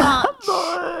so much.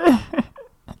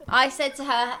 I said to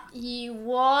her, you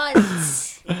what?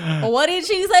 What did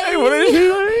she say? What did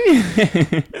she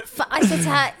say? I said to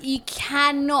her, you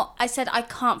cannot. I said, I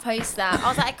can't post that. I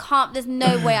was like, I can't. There's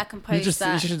no way I can post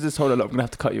that. You should have just told her, look, I'm going to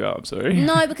have to cut you out. I'm sorry.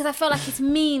 No, because I felt like it's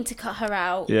mean to cut her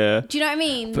out. Yeah. Do you know what I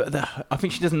mean? But I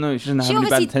think she doesn't know. She doesn't have any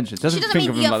bad intentions. She doesn't think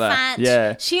of them like that.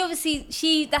 Yeah. She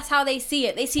obviously, that's how they see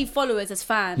it. They see followers as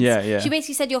fans. Yeah. She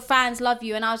basically said, your fans love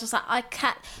you. And I was just like, I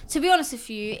can't. To be honest with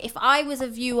you, if I was a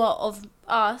viewer of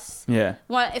us, yeah,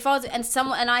 well, if I was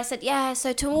and I said, yeah,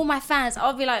 so to all my fans,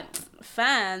 I'll be like,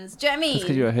 fans, do you know what I mean? That's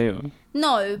because you're a hater.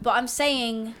 No, but I'm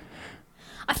saying,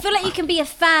 I feel like you can be a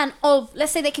fan of,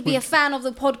 let's say they could be a fan of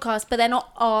the podcast, but they're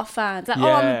not our fans. Like,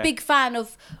 oh, I'm a big fan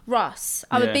of Russ.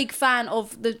 I'm a big fan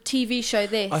of the TV show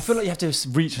this. I feel like you have to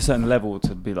reach a certain level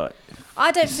to be like,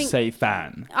 I don't think say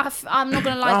fan. I'm not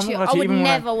gonna lie to you. I would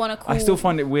never want to call. I still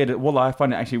find it weird. Well, I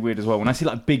find it actually weird as well when I see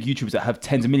like big YouTubers that have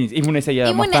tens of millions. Even when they say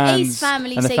even my when fans, the Ace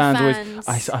family and the say fans.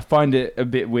 Always, I find it a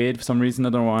bit weird for some reason. I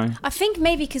don't know why. I think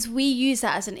maybe because we use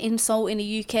that as an insult in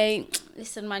the UK.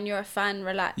 Listen, man, you're a fan.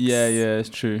 Relax. Yeah, it's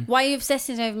true. Why are you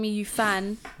obsessing over me, you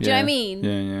fan? Do you know what I mean?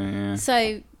 Yeah.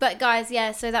 So, but guys,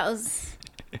 so that was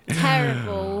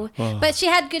terrible. But she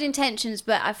had good intentions,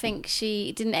 but I think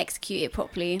she didn't execute it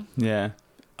properly. Yeah.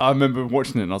 I remember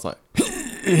watching it and I was like,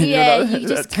 Yeah, you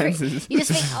just think,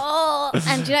 oh,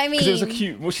 and do you know what I mean? Because it was so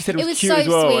cute. What she said was cute so as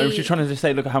well. sweet. And she was trying to just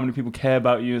say, look at how many people care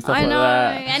about you and stuff I like know,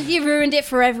 that. and you ruined it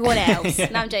for everyone else.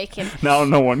 No, I'm joking. Now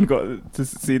no one got to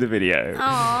see the video.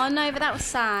 Oh, no, but that was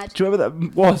sad. Do you remember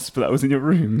that wasp that was in your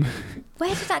room?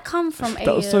 Where did that come from,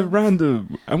 That was so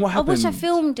random. And what happened? I wish I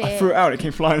filmed it. I threw it out. It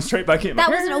came flying straight back in. That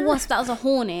wasn't a wasp. That was a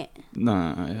hornet. No,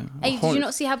 yeah. Hey, did you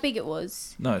not see how big it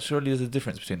was? No, surely there's a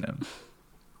difference between them.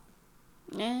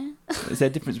 Yeah. Is there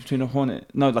a difference between a hornet?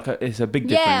 No, it's a big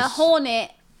difference. Yeah, a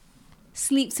hornet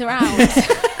sleeps around.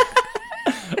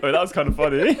 Oh, that was kind of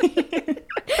funny.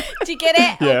 Do you get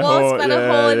it? Yeah, a wasp and a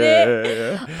hornet.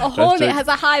 Yeah. A hornet has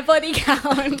a high body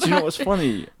count. Do you know what's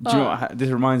funny? Do you know what this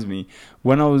reminds me?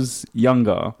 When I was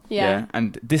younger,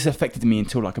 and this affected me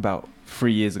until like about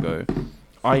 3 years ago.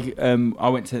 I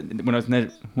went to when I was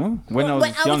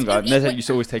younger. Neza used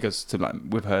to always take us to like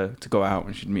with her to go out,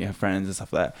 and she'd meet her friends and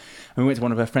stuff like that. And we went to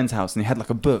one of her friends' house, and he had like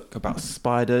a book about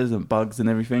spiders and bugs and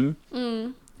everything.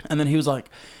 And then he was like,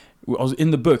 I was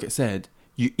in the book. It said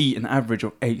you eat an average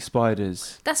of 8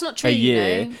 spiders. That's not true. A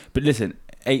year, you know? But listen,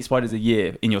 8 spiders a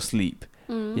year in your sleep.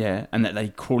 Yeah, and that they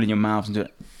crawl in your mouth and do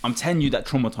it. I'm telling you, that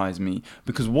traumatized me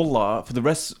because wallah, for the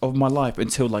rest of my life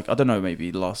until like I don't know,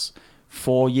 maybe the last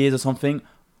 4 years or something,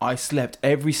 I slept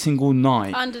every single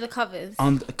night under the covers,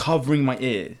 covering my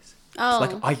ears. Oh,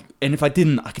 And if I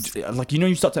didn't, I could like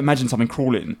you start to imagine something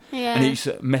crawling, and it used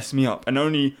to mess me up. And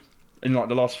only in like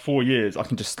the last 4 years, I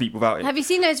can just sleep without it. Have you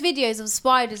seen those videos of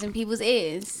spiders in people's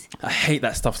ears? I hate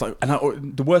that stuff.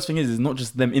 The worst thing is not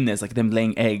just them in there; it's like them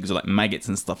laying eggs or like maggots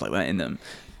and stuff like that in them.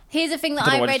 Here's the thing that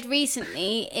I read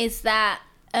recently is that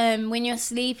when you're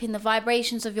sleeping, the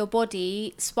vibrations of your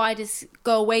body, spiders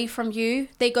go away from you.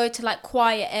 They go to like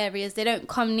quiet areas. They don't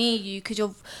come near you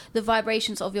because the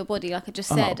vibrations of your body, like I just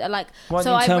said, are like. Why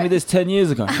didn't you tell me this 10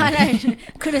 years ago? I know,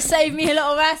 could have saved me a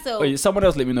lot of hassle. Wait, someone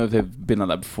else let me know if they've been like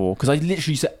that before. Because I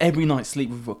literally used to every night sleep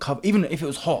with a cover, even if it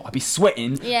was hot. I'd be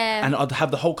sweating, and I'd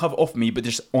have the whole cover off me, but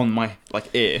just on my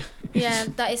like ear. Yeah,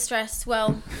 that is stress.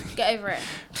 Well, get over it.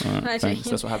 Right, thanks.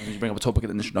 That's what happens when you bring up a topic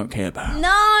that you don't care about.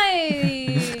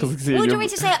 No. What do you want me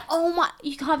to say? Oh my,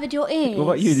 you covered your ears. What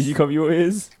about you? Did you cover your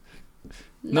ears?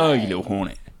 No, you little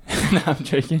hornet. No, I'm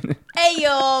joking. Hey,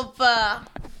 yo,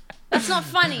 that's not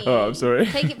funny. Oh, I'm sorry.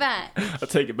 Take it back. I'll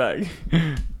take it back.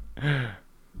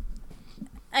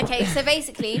 Okay, so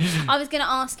basically, I was going to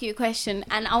ask you a question,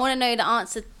 and I want to know the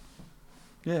answer.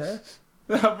 Yeah.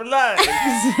 Relax.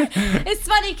 It's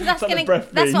funny because that's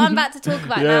what I'm about to talk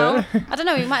about now. I don't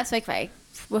know, we might have spoken about it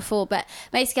before, but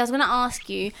basically I was going to ask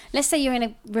you, let's say you're in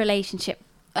a relationship,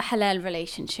 a halal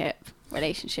relationship.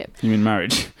 You mean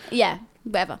marriage? Yeah,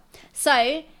 whatever.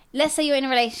 So let's say you're in a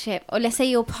relationship, or let's say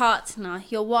your partner,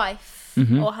 your wife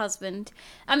or husband.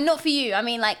 Not for you, I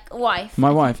mean like wife.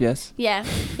 My wife, yes. Yeah.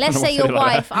 Let's say your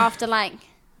wife, after like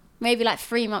maybe like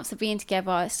 3 months of being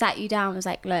together, sat you down and was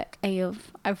like, look, Ayub,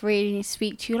 I really need to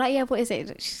speak to you. Like, yeah, what is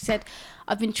it? She said,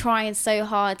 I've been trying so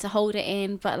hard to hold it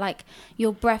in, but like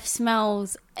your breath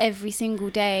smells every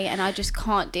single day and I just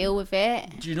can't deal with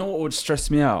it. Do you know what would stress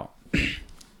me out?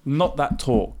 Not that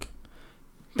talk.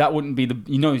 That wouldn't be for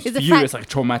you it's like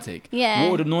traumatic. Yeah.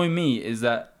 What would annoy me is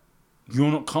that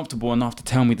you're not comfortable enough to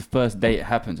tell me the first day it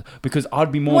happened, because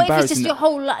I'd be more embarrassed. What if it's just your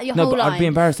whole life? I'd be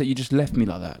embarrassed that you just left me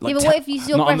like that. Like, yeah, but what if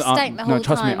your breath stank the whole time? No,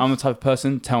 trust me, I'm the type of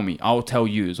person. Tell me, I'll tell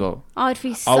you as well. I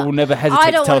will never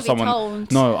hesitate to tell someone.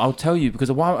 Told. No, I'll tell you, because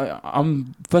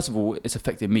first of all, it's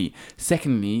affected me.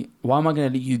 Secondly, why am I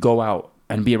going to let you go out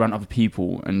and be around other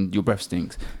people and your breath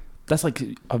stinks? That's like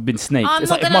I've been snaked.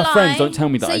 It's like if my friends don't tell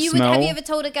me that I smell. Have you ever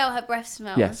told a girl her breath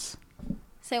smells? Yes.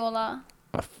 Say wallah.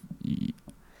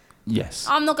 Yes.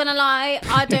 I'm not gonna lie.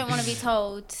 I don't want to be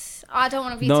told. I don't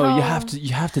want to be told. No, you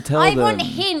have to tell them. I want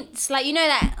hints, like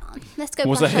that. Let's go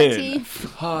brush our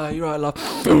teeth. Hi, you're right, love.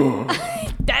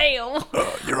 Damn.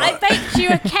 I baked you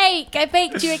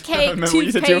a cake. Remember what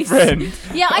you said to your friend?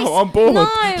 Yeah, I'm bored. No,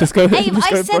 let's go I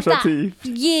brush said our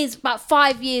teeth. About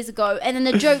 5 years ago, and then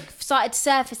the joke started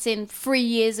surfacing 3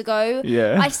 years ago.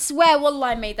 Yeah. I swear, wallah,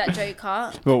 I made that joke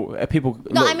up. Well, people.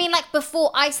 No, I mean like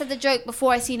before I said the joke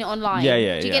before I seen it online.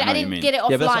 Yeah. Do you get it? I didn't get it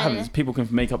offline. Yeah, that's what happens. People can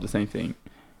make up the same thing.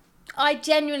 I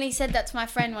genuinely said that to my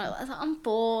friend. I was like, I'm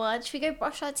bored. Should we go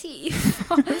brush our teeth?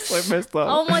 That's so messed up.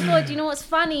 Oh my God, you know what's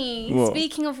funny? What?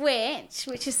 Speaking of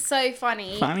which is so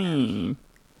funny. Funny.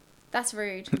 That's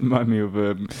rude. Remind me of,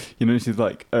 she's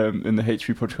like, in the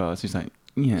H3 podcast, she's like,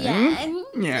 yeah.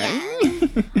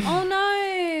 Oh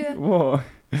no. What?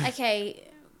 Okay,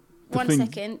 one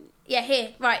second. Yeah, here.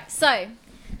 Right, so,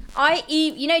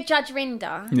 Judge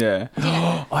Rinder? Yeah. You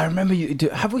know? I remember you.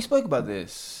 Have we spoke about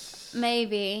this?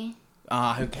 Maybe.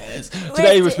 who cares?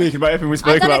 Today we're speaking about everything we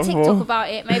spoke about I've done a TikTok about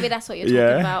it. Maybe that's what you're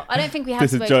talking about. I don't think we have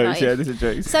spoken about it. Yeah, this is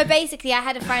jokes. So basically, I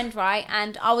had a friend, right,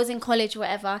 and I was in college or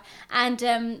whatever, and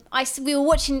we were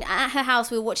watching at her house.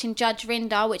 We were watching Judge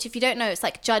Rinder, which, if you don't know, it's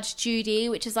like Judge Judy,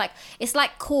 which is like, it's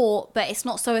like court, but it's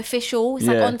not so official. It's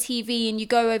like on TV, and you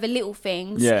go over little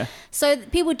things. Yeah. So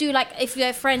people do, like, if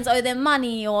their friends owe them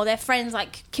money, or their friends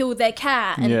like killed their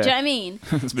cat, and do you know what I mean?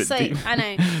 It's a bit deep. I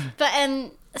know, but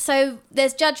so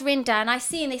there's Judge Rinder, and I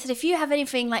see, and they said, if you have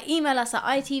anything, like, email us at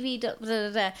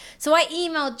itv. So I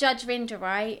emailed Judge Rinder,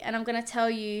 right, and I'm gonna tell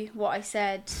you what I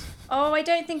said. Oh, I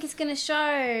don't think it's gonna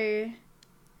show.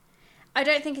 I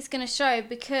don't think it's gonna show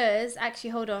because, actually,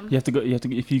 hold on. You have to go.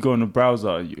 If you go on a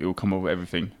browser, it will come over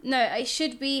everything. No, it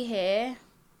should be here.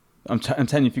 I'm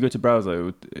telling you, if you go to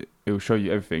browser, it will show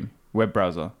you everything. Web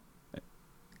browser.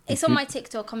 It's on my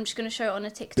TikTok. I'm just going to show it on a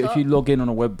TikTok. But if you log in on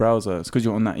a web browser, it's because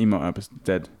you're on that email app. It's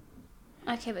dead.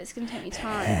 Okay, but it's going to take me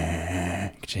time.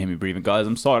 Could you hear me breathing, guys?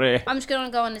 I'm sorry. I'm just going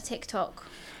to go on the TikTok.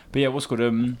 But yeah, what's called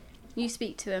You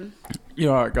speak to him.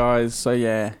 You're alright, guys. So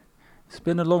yeah, it's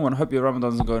been a long one. I hope your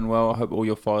Ramadans are going well. I hope all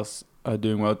your fasts are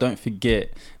doing well. Don't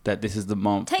forget that this is the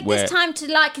month. Take this time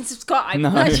to like and subscribe.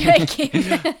 No. Not joking.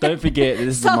 Don't forget this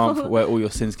is the month where all your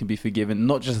sins can be forgiven.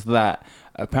 Not just that.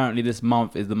 Apparently, this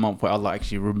month is the month where Allah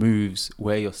actually removes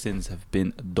where your sins have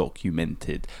been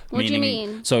documented. What do you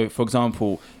mean? So, for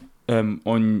example,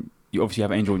 you obviously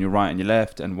have an angel on your right and your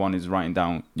left, and one is writing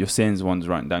down your sins, one's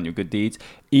writing down your good deeds.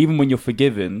 Even when you're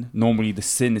forgiven, normally the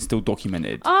sin is still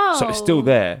documented. Oh. So it's still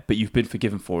there, but you've been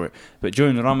forgiven for it. But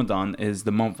during the Ramadan is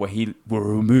the month where He will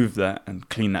remove that and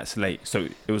clean that slate. So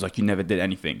it was like you never did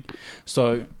anything.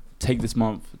 So take this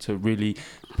month to really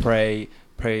pray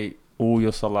all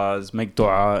your salahs, make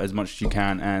dua as much as you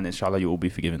can, and inshallah you will be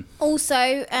forgiven.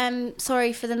 Also,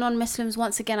 sorry for the non-Muslims,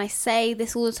 once again I say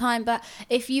this all the time, but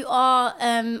if you are,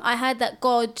 I heard that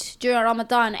God during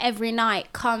Ramadan every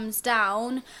night comes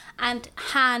down and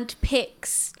hand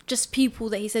picks just people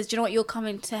that He says, do you know what, you're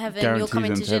coming to heaven, Guarantees you're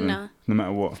coming to Jannah. No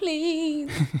matter what.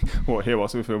 Please. What, here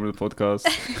whilst we're filming the podcast.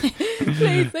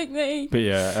 Please thank me. But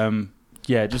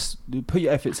yeah, just put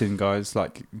your efforts in, guys.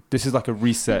 Like, this is like a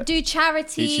reset. Do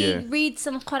charity, read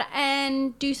some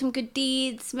Quran, do some good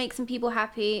deeds, make some people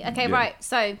happy. Okay, right,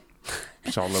 so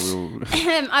inshallah we'll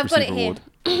I've got it here.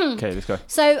 Okay, let's go.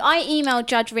 So I emailed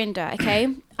Judge Rinder,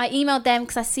 okay? I emailed them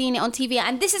because I seen it on TV,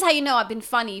 and this is how you know I've been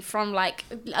funny from like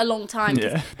a long time.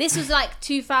 Yeah. This was like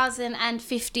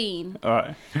 2015. All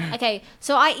right. Okay,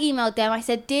 so I emailed them. I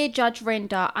said, "Dear Judge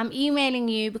Rinder, I'm emailing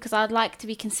you because I'd like to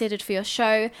be considered for your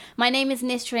show. My name is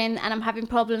Nisrin, and I'm having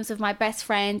problems with my best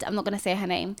friend. I'm not going to say her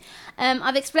name.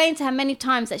 I've explained to her many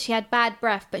times that she had bad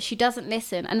breath, but she doesn't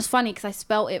listen. And it's funny because I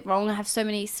spelt it wrong. I have so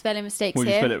many spelling mistakes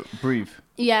here. You spell it? Breathe.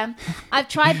 Yeah. I've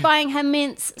tried buying her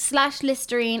mints /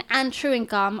 Listerine and chewing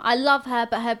gum. I love her,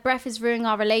 but her breath is ruining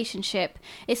our relationship.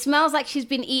 It smells like she's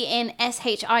been eating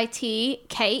SHIT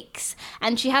cakes,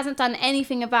 and she hasn't done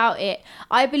anything about it.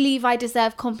 I believe I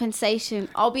deserve compensation.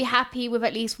 I'll be happy with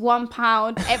at least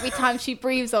 £1 every time she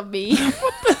breathes on me.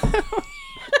 What the hell?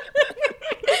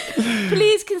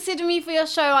 Please consider me for your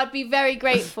show. I'd be very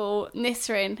grateful,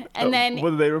 Nisrin. And then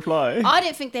what did they reply? I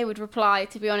didn't think they would reply,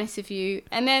 to be honest with you.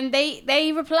 And then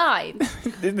they replied.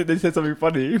 They said something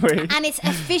funny. Wait. And it's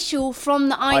official from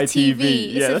the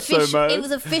ITV. Yeah, that's so mad. It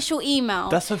was official email.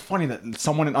 That's so funny that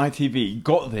someone in ITV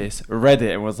got this, read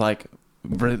it, and was like,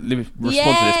 respond to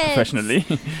this professionally.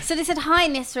 So they said, "Hi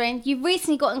Nisrin, you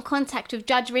recently got in contact with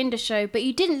Judge Rinder's show, but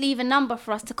you didn't leave a number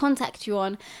for us to contact you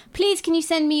on. Please can you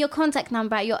send me your contact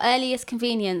number at your earliest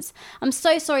convenience? I'm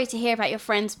so sorry to hear about your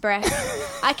friend's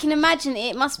breath. I can imagine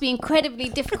it must be incredibly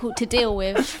difficult to deal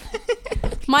with.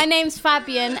 My name's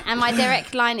Fabian and my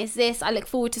direct line is this. I look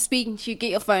forward to speaking to you. Get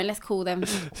your phone, let's call them."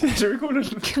 Should we call them?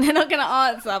 They're not going to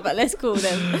answer, but let's call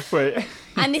them. Wait.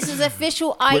 And this is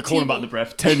official ITV. We're calling about the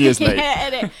breath 10 years late.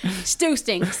 Yeah, still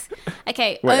stinks.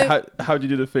 Okay. Wait, how do you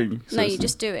do the thing? So no, you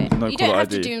just do it. No, you don't have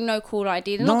to do no caller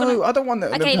ID. They're I don't want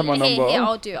that. Okay, have my number. Here,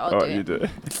 I'll do it. I'll do it. You do it.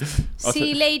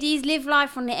 See, ladies, live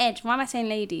life on the edge. Why am I saying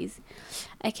ladies?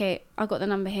 Okay, I got the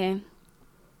number here.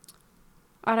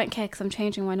 I don't care because I'm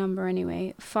changing my number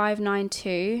anyway.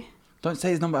 592. Don't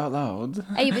say his number out loud.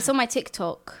 Hey, it's on my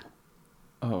TikTok.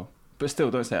 Oh, but still,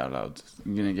 don't say it out loud.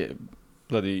 You're gonna get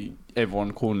bloody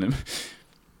everyone calling him.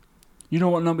 You know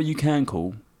what number you can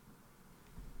call?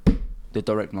 The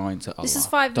direct line to Allah. This is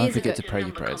 5 Don't years ago. forget to pray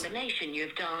your prayers. The combination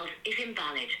you've dialed is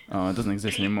invalid. Oh, it doesn't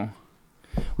exist anymore.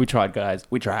 We tried, guys.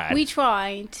 We tried. We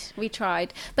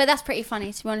tried. But that's pretty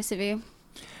funny, to be honest with you.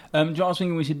 Do you know what I was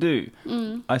thinking we should do?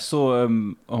 I saw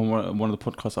on one of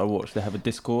the podcasts I watched, they have a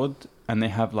Discord and they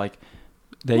have like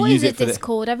What is this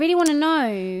called? I really want to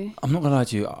know. I'm not gonna lie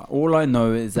to you. All I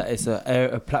know is that it's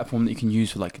a platform that you can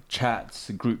use for like chats,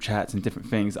 group chats, and different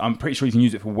things. I'm pretty sure you can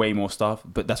use it for way more stuff,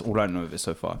 but that's all I know of it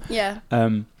so far. Yeah.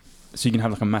 So you can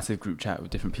have like a massive group chat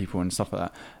with different people and stuff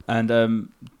like that. And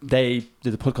they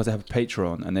did the podcast. They have a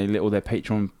Patreon, and they let all their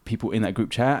Patreon people in that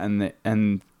group chat,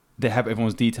 and they have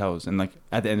everyone's details. And like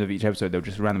at the end of each episode, they'll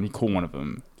just randomly call one of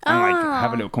them and like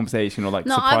have a little conversation or like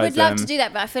surprise them. No, I would love to do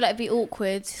that, but I feel like it'd be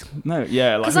awkward. No,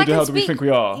 yeah, like who the hell do we think we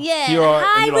are? Yeah,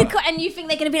 hi, and you think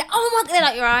they're gonna be like, oh my god, they're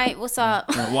like, you're right, what's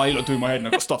up? Why are you not doing my head? And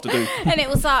I've got stuff to do. And it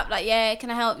was up, like, yeah,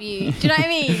 can I help you? Do you know what I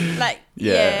mean? Like,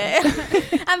 yeah.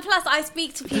 And plus, I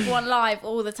speak to people on live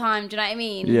all the time. Do you know what I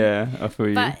mean? Yeah, I feel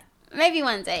you. But maybe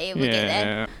one day we'll get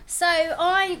there. So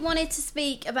I wanted to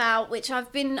speak about, which I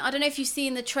don't know if you've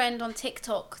seen the trend on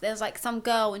TikTok. There's like some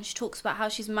girl and she talks about how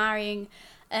she's marrying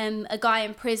a guy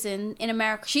in prison in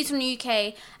America. She's from the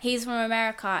UK, he's from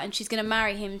America, and she's going to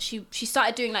marry him. She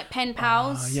started doing like pen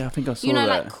pals. Yeah, I think I saw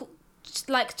that.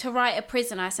 Like to write a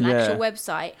prisoner. It's an actual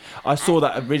website. I saw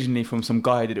that originally from some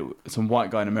guy some white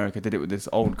guy in America did it with this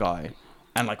old guy.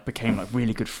 And like became like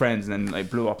really good friends, and then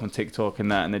like blew up on TikTok and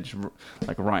that, and they're just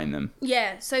like writing them.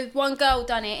 Yeah. So one girl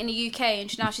done it in the UK,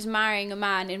 and now she's marrying a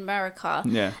man in America.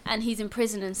 Yeah. And he's in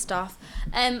prison and stuff.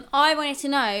 I wanted to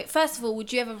know, first of all,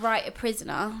 would you ever write a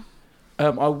prisoner?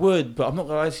 I would, but I'm not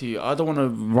gonna lie to you. I don't want to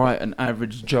write an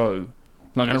average Joe.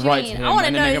 I'm gonna write to him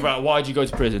and then think about, why'd you go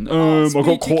to prison? I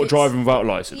got caught driving without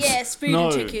license. Yeah,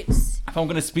 speeding tickets. If I'm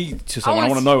gonna speak to someone, I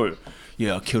want to know it.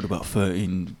 Yeah, I killed about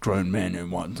 13 grown men in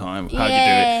one time. How'd you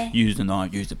do it? Used a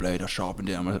knife, used a blade, I sharpened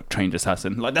it. I'm a trained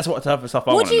assassin. Like, that's what type of stuff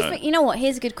I want to know. You know what?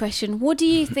 Here's a good question. What do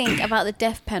you think about the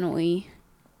death penalty?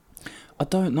 I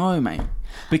don't know, mate.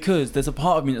 Because there's a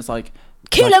part of me that's like...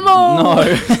 Kill them all! No.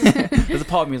 There's a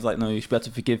part of me that's like, no, you should be able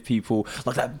to forgive people.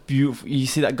 Like that beautiful... You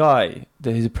see that guy?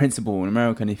 He's a principal in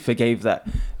America, and he forgave that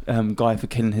guy for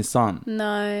killing his son.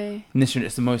 No.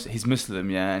 He's Muslim,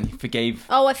 yeah, and he forgave...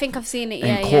 Oh, I think I've seen it,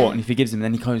 in court, and he forgives him, and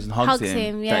then he goes and hugs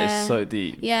him. Yeah. That is so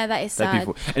deep. Yeah, that is sad.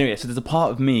 Beautiful. Anyway, so there's a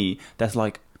part of me that's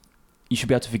like, you should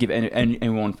be able to forgive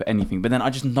anyone for anything. But then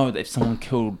I just know that if someone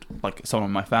killed like someone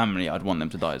in my family, I'd want them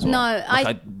to die as well.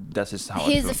 No, that's just how I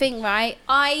feel. Here's the thing, right?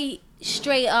 I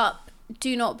straight up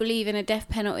do not believe in a death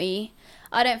penalty.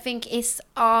 I don't think it's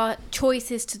our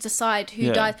choices to decide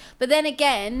who dies. But then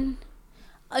again,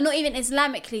 not even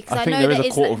Islamically, because I know there is a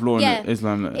court of law in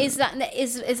Islam.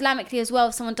 Islamically as well,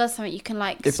 if someone does something, you can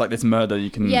like... It's like this murder, you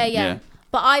can... Yeah.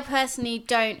 But I personally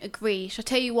don't agree. Shall I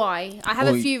tell you why? I have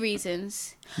a few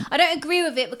reasons. I don't agree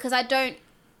with it because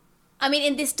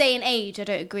in this day and age, I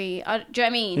don't agree. Do you know what I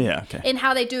mean? Yeah, okay. In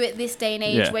how they do it this day and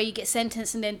age, where you get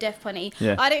sentenced and then death penalty.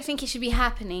 Yeah. I don't think it should be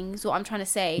happening, is what I'm trying to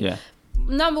say. Yeah.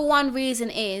 Number one reason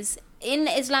is, in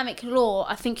Islamic law,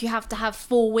 I think you have to have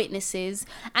 4 witnesses.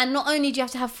 And not only do you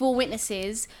have to have 4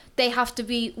 witnesses, they have to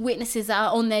be witnesses that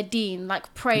are on their deen,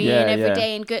 like praying every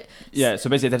day and good. Yeah, so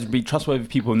basically they have to be trustworthy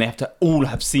people, and they have to all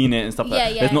have seen it and stuff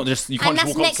like that. There's not just, you can't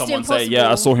just walk up to someone and say,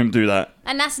 yeah, I saw him do that.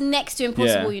 And that's next to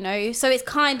impossible, you know. So it's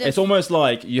kind of... It's almost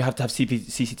like you have to have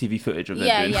CCTV footage of them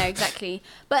doing. Yeah, exactly.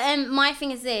 But my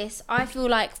thing is this. I feel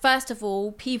like, first of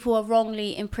all, people are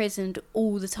wrongly imprisoned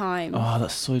all the time. Oh,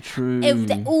 that's so true.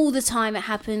 All the time it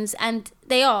happens. And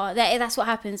they are. That's what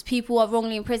happens. People are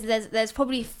wrongly imprisoned. There's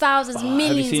probably thousands,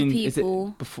 millions of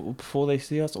people. Is it Before They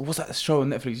See Us? Or what's that show on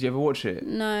Netflix? Did you ever watch it?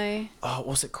 No. Oh,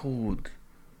 what's it called?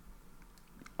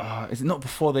 Is it not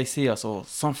Before They See Us or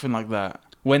something like that?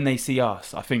 When They See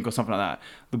Us, I think, or something like that.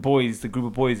 The group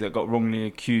of boys that got wrongly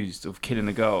accused of killing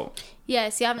a girl. Yeah,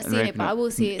 see, I haven't seen it, but I will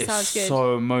see it. It sounds good. It's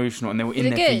so emotional, and they were in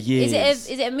there for years.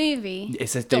 Is it a movie?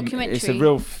 It's a documentary. It's a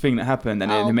real thing that happened,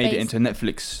 and they made it into a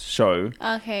Netflix show.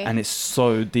 Okay. And it's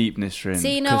so deep, Nisrin.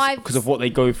 See, because of what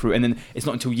they go through, and then it's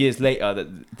not until years later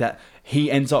that he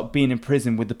ends up being in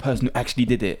prison with the person who actually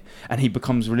did it, and he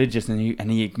becomes religious, and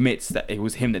he admits that it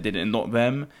was him that did it and not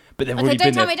them. But they've already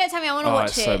been there. Don't tell me. I want to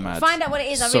watch it. So mad. Find out what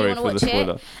it is. I really want to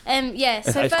watch it.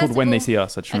 So it's called When They See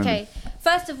Us. I just remember. Okay.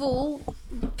 First of all,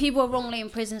 people are wrongly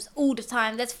imprisoned all the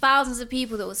time. There's thousands of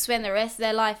people that will spend the rest of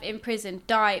their life in prison,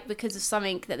 die because of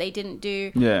something that they didn't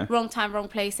do. Yeah. Wrong time, wrong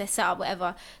place, they're set up,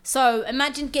 whatever. So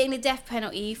imagine getting the death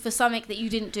penalty for something that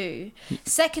you didn't do.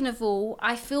 Second of all,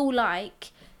 I feel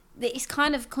like that it's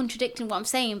kind of contradicting what I'm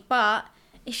saying, but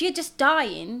if you're just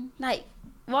dying, like,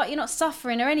 what? You're not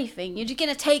suffering or anything. You're just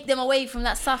gonna take them away from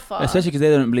that suffer. Especially because they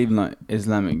don't believe in like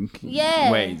Islamic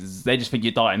ways. They just think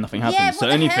you die and nothing happens. Yeah, so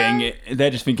anything, they're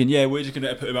just thinking, yeah, we're just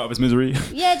gonna put him out of his misery.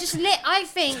 Yeah, just let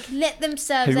them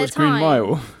serve Have you their watched Green time.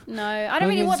 Mile? No, I don't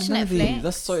really watch Netflix.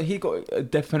 That's so he got a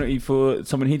death penalty for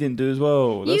someone he didn't do as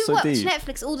well. That's You so watch deep.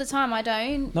 Netflix all the time. I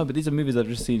don't. No, but these are movies I've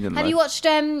just seen. Have you watched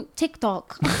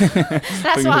TikTok?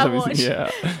 That's what I watch. Yeah.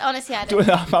 Honestly, I don't.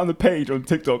 I found a page on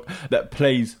TikTok that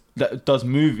does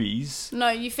movies. No,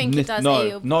 you think it does?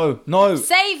 Ew. No.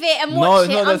 Save it and watch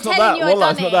it. I'm telling you, I've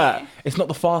done it's not that. It's not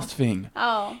the fast thing.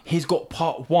 Oh. He's got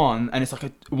part 1, and it's like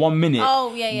a 1 minute.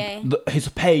 Oh yeah. His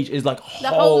page is like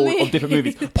whole movie. of different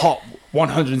movies. Part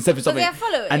 170 something. Does he have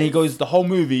followers? And he goes the whole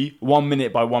movie 1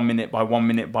 minute by 1 minute by 1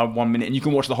 minute by 1 minute, and you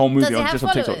can watch the whole movie on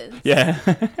TikTok. Yeah.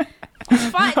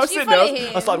 Fine. Did you follow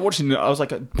him? I started watching it. I was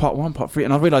like part 1, part 3,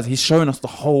 and I realised he's showing us the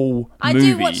whole I movie.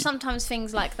 do watch sometimes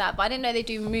things like that, but I didn't know they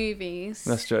do movies.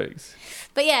 That's jokes.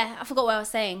 But yeah, I forgot what I was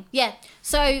saying. Yeah.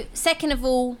 So second of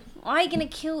all, why are you gonna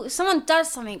kill? If someone does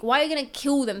something, why are you gonna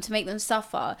kill them to make them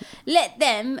suffer? Let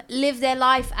them live their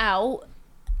life out.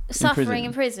 Suffering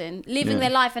in prison, living their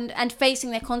life and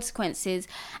facing their consequences.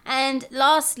 And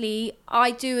lastly,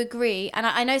 I do agree, and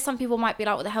I know some people might be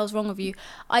like, what the hell's wrong with you?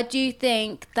 I do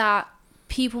think that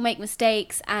people make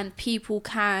mistakes and people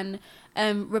can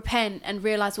repent and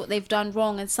realise what they've done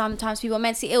wrong, and sometimes people are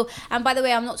mentally ill. And by the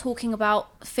way, I'm not talking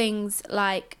about things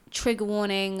like trigger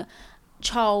warning,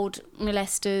 child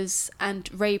molesters and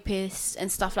rapists and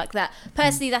stuff like that.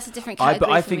 Personally, that's a different category But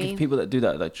I for think me. if people that do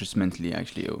that, like, just mentally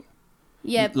actually ill.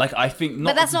 Yeah, like I think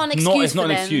not, but that's not an excuse. It's not for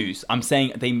an them. excuse. I'm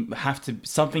saying they have to,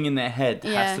 something in their head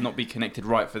has to not be connected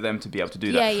right for them to be able to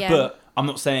do that. Yeah. But I'm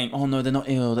not saying, oh no, they're not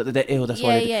ill. They're ill. That's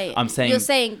why. I'm saying you're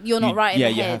saying you're not right in the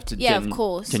head. You have to. Of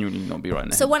course. Genuinely not be right in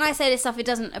the head. So when I say this stuff, it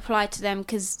doesn't apply to them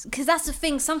because that's the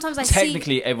thing. Sometimes I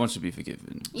technically everyone should be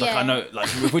forgiven. Like Yeah. I know, like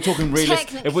if we're talking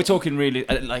if we're talking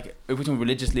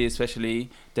religiously, especially,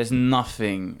 there's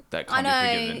nothing that can't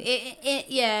be forgiven.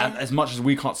 Yeah. And as much as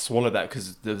we can't swallow that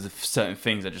because there's certain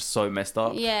things that are just so messed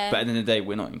up. Yeah. But at the end of the day,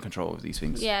 we're not in control of these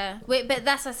things. Yeah. But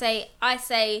that's what I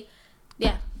say.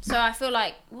 Yeah. So I feel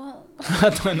like, well, I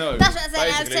don't know. That's what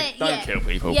I say. Don't kill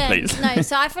people, please. No.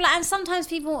 So I feel like, and sometimes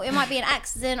people, it might be an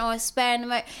accident or a spare in the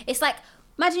moment. It's like,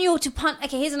 imagine you were to punch.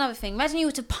 Okay, here's another thing. Imagine you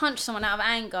were to punch someone out of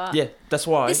anger. Yeah, that's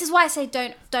why. This is why I say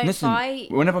don't Listen,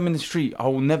 fight. Whenever I'm in the street, I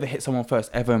will never hit someone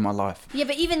first ever in my life. Yeah,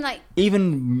 but even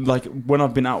like when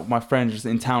I've been out with my friends just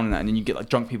in town and that, and then you get like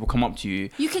drunk people come up to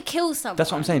you. You could kill someone.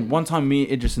 That's what I'm saying. One time, me,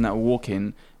 Idris, and that were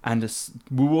walking, and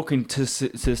we're walking to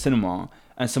the cinema,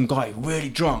 and some guy really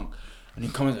drunk. And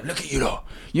he comes and look at you lot,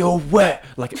 you're wet,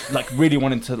 like really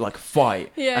wanting to like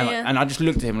fight. And I just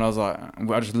looked at him and I was like,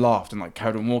 I just laughed and like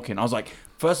carried on walking. I was like,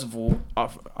 first of all,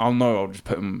 I'll just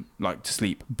put him like to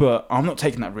sleep, but I'm not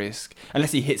taking that risk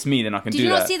unless he hits me. Then I can do that. Did you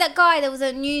not see that guy? There was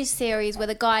a news series where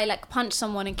the guy like punched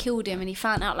someone and killed him, and he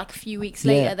found out like a few weeks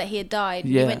later that he had died.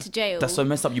 And he went to jail. That's so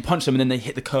messed up. You punch them and then they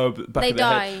hit the curb back of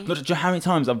their head. Not just how many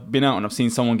times I've been out and I've seen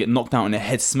someone get knocked out and their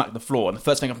head smack the floor, and the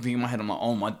first thing I'm thinking in my head, I'm like,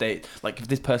 oh my day, like if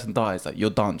this person dies, like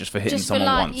you're done just for hitting someone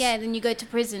once. Yeah, then you go to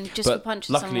prison just for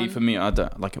punching someone. Luckily for me, I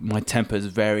don't like my temper is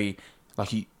very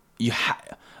like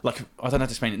like I don't have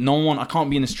to explain it. No one, I can't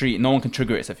be in the street. No one can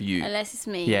trigger it except for you. Unless it's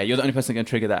me. Yeah, you're the only person that can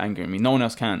trigger that anger in me. No one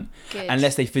else can. Good.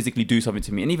 Unless they physically do something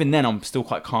to me, and even then, I'm still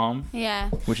quite calm. Yeah.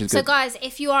 Which is so good. So guys,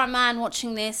 if you are a man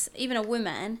watching this, even a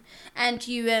woman, and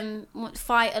you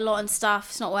fight a lot and stuff,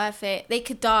 it's not worth it. They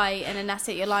could die, and then that's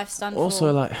it. Your life's done.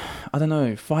 Also, like I don't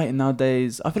know, fighting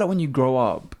nowadays. I feel like when you grow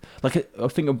up, like I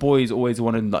think a boys always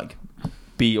want to like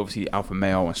be obviously alpha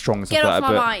male and strong and stuff like that.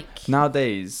 Get off my mic.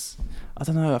 Nowadays, I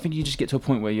don't know. I think you just get to a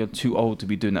point where you're too old to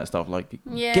be doing that stuff. Like,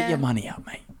 get your money out,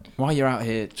 mate. Why you're out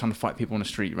here trying to fight people on the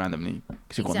street randomly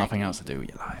because you've got nothing else to do with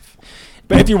your life.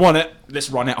 But if you want it, let's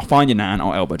run it. I'll find your nan.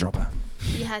 I'll elbow drop her.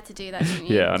 You had to do that, didn't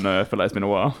you? Yeah, I know. I feel like it's been a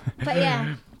while. But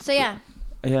yeah. So yeah.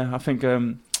 Yeah, I think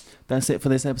that's it for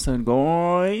this episode,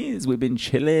 guys. We've been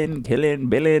chilling, killing,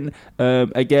 billing.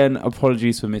 Again,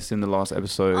 apologies for missing the last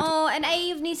episode. Oh, and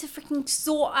Ave needs to freaking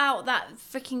sort out that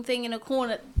freaking thing in a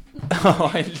corner. Do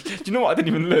you know what? I didn't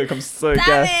even look. I'm so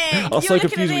gassed. I was so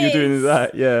confused what you're doing with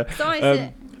that. Yeah.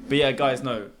 But yeah, guys,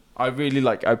 no. I really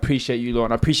I appreciate you,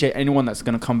 Lauren. I appreciate anyone that's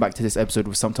going to come back to this episode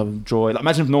with some type of joy. Like,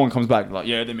 imagine if no one comes back, like,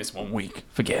 yeah, they missed 1 week.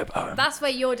 Forget about them. That's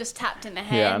where you're just tapped in the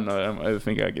head. Yeah, I know. I'm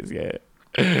overthinking, I guess, yeah.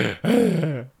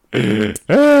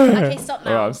 Okay, stop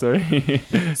now. Oh, I'm sorry.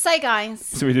 So,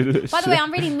 guys, by the way,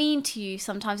 I'm really mean to you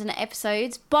sometimes in the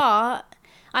episodes, but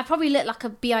I probably look like a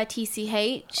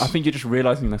bitch. I think you're just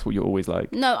realising that's what you're always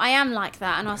like. No, I am like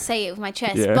that, and I'll say it with my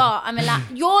chest, Yeah. but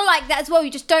you're like that as well.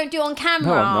 You just don't do it on camera.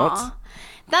 No, I'm not.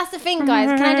 That's the thing, guys.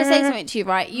 Can I just say something to you,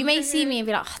 right? You may see me and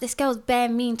be like, oh, this girl's bare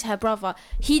mean to her brother.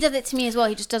 He does it to me as well.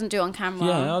 He just doesn't do it on camera.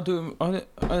 Yeah, I'll do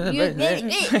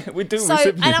it. We do. So,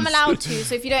 and I'm allowed to.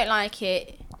 So if you don't like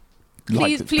it,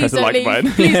 please press the don't like leave.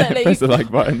 button. Please don't leave. Press the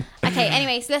like button. Okay,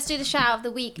 anyways, let's do the shout out of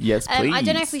the week. Yes, please. I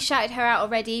don't know if we shouted her out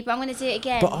already, but I'm going to do it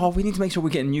again. But we need to make sure we're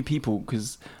getting new people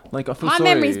because, like, I feel My sorry.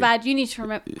 memory's bad. You need to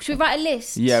remember. Should we write a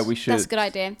list? Yeah, we should. That's a good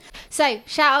idea. So,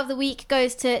 shout out of the week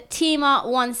goes to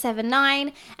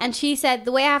Tima179, and she said,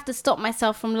 the way I have to stop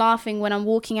myself from laughing when I'm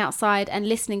walking outside and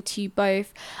listening to you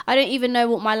both. I don't even know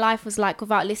what my life was like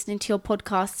without listening to your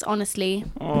podcasts, honestly.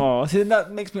 Oh, see,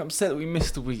 that makes me upset that we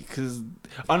missed a week because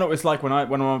I know what it's like when our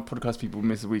podcast people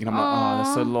miss a week and I'm like, oh,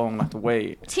 that's so long, I have to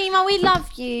wait. Tima, we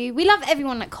love you. We love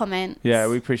everyone that comments. Yeah,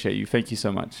 we appreciate you. Thank you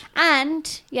so much.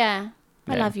 And, I Yeah.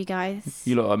 love you guys.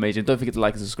 You lot are amazing. Don't forget to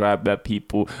like and subscribe,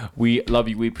 people. We love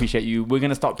you. We appreciate you. We're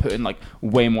gonna start putting like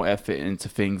way more effort into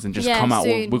things and just come out.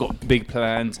 Soon. We got big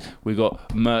plans. We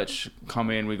got merch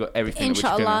coming. We got everything.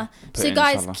 Inshallah. So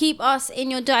guys, keep us in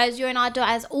your du'as. You're in our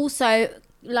du'as. Also,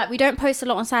 like, we don't post a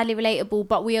lot on Sadly Relatable,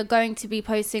 but we are going to be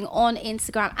posting on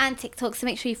Instagram and TikTok. So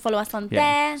make sure you follow us on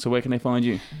there. So where can they find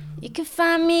you? You can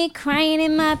find me crying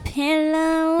in my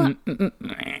pillow.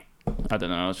 I don't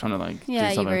know. I was trying to like do You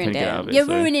something. ruined Get out of it. it. You're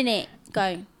ruining it.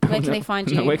 Go. Where can they find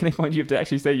you? No, where can they find you if they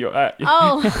actually say you're at?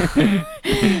 Oh,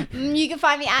 you can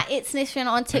find me at It's Nisrin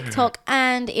on TikTok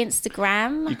and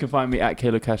Instagram. You can find me at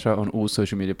Kayla Kasha on all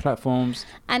social media platforms.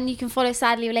 And you can follow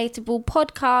Sadly Relatable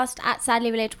Podcast at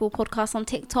Sadly Relatable Podcast on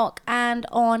TikTok and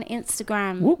on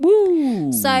Instagram. Woo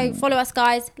woo. So follow us,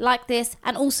 guys, like this.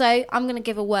 And also, I'm going to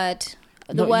give a word.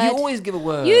 The word. You always give a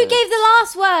word. You gave the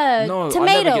last word. No,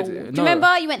 tomato. I never Do you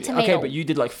remember? You went tomato. Okay, but you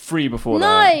did like 3 before no,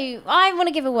 that. No, I want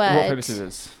to give a word. Rock, paper,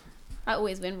 scissors. I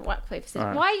always win rock, paper, scissors.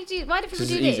 Right. Why do people This do is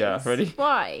this? easier. Ready?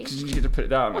 Why? Because you get to put it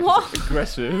down. Like What? it's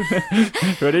aggressive.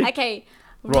 Ready? Okay.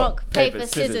 Rock, paper,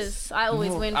 scissors. I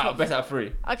always win. Best out of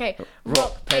 3. Okay.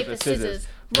 Rock, paper, scissors.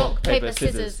 Rock, paper,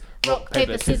 scissors. Rock,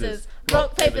 paper, scissors.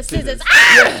 Rock, paper, scissors.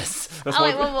 Ah! Yes! That's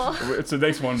wait, one more. It's the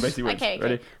next one, basically. Wins. Okay.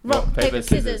 Ready? Rock, paper,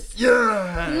 scissors.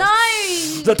 Yes!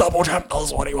 No! The double champ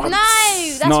does what he wants. No!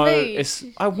 That's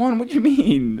rude. I won. What do you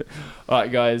mean?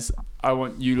 Alright, guys. I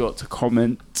want you lot to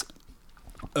comment.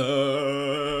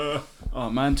 Oh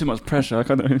man, too much pressure. I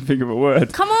can't even think of a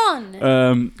word. Come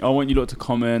on! I want you lot to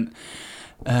comment.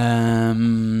 You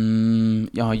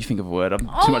think of a word. I'm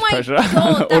too much pressure.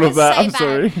 God, All of that. So I'm bad.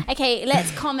 sorry. Okay,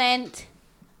 let's comment.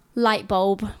 Light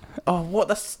bulb. Oh, what?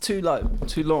 That's too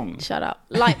long. Shut up.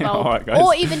 Light bulb. All right, guys.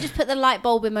 Or even just put the light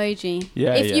bulb emoji.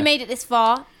 Yeah. If you made it this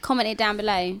far, comment it down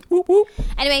below. Whoop, whoop.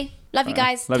 Anyway, love you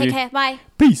guys. Love Take you. care. Bye.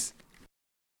 Peace.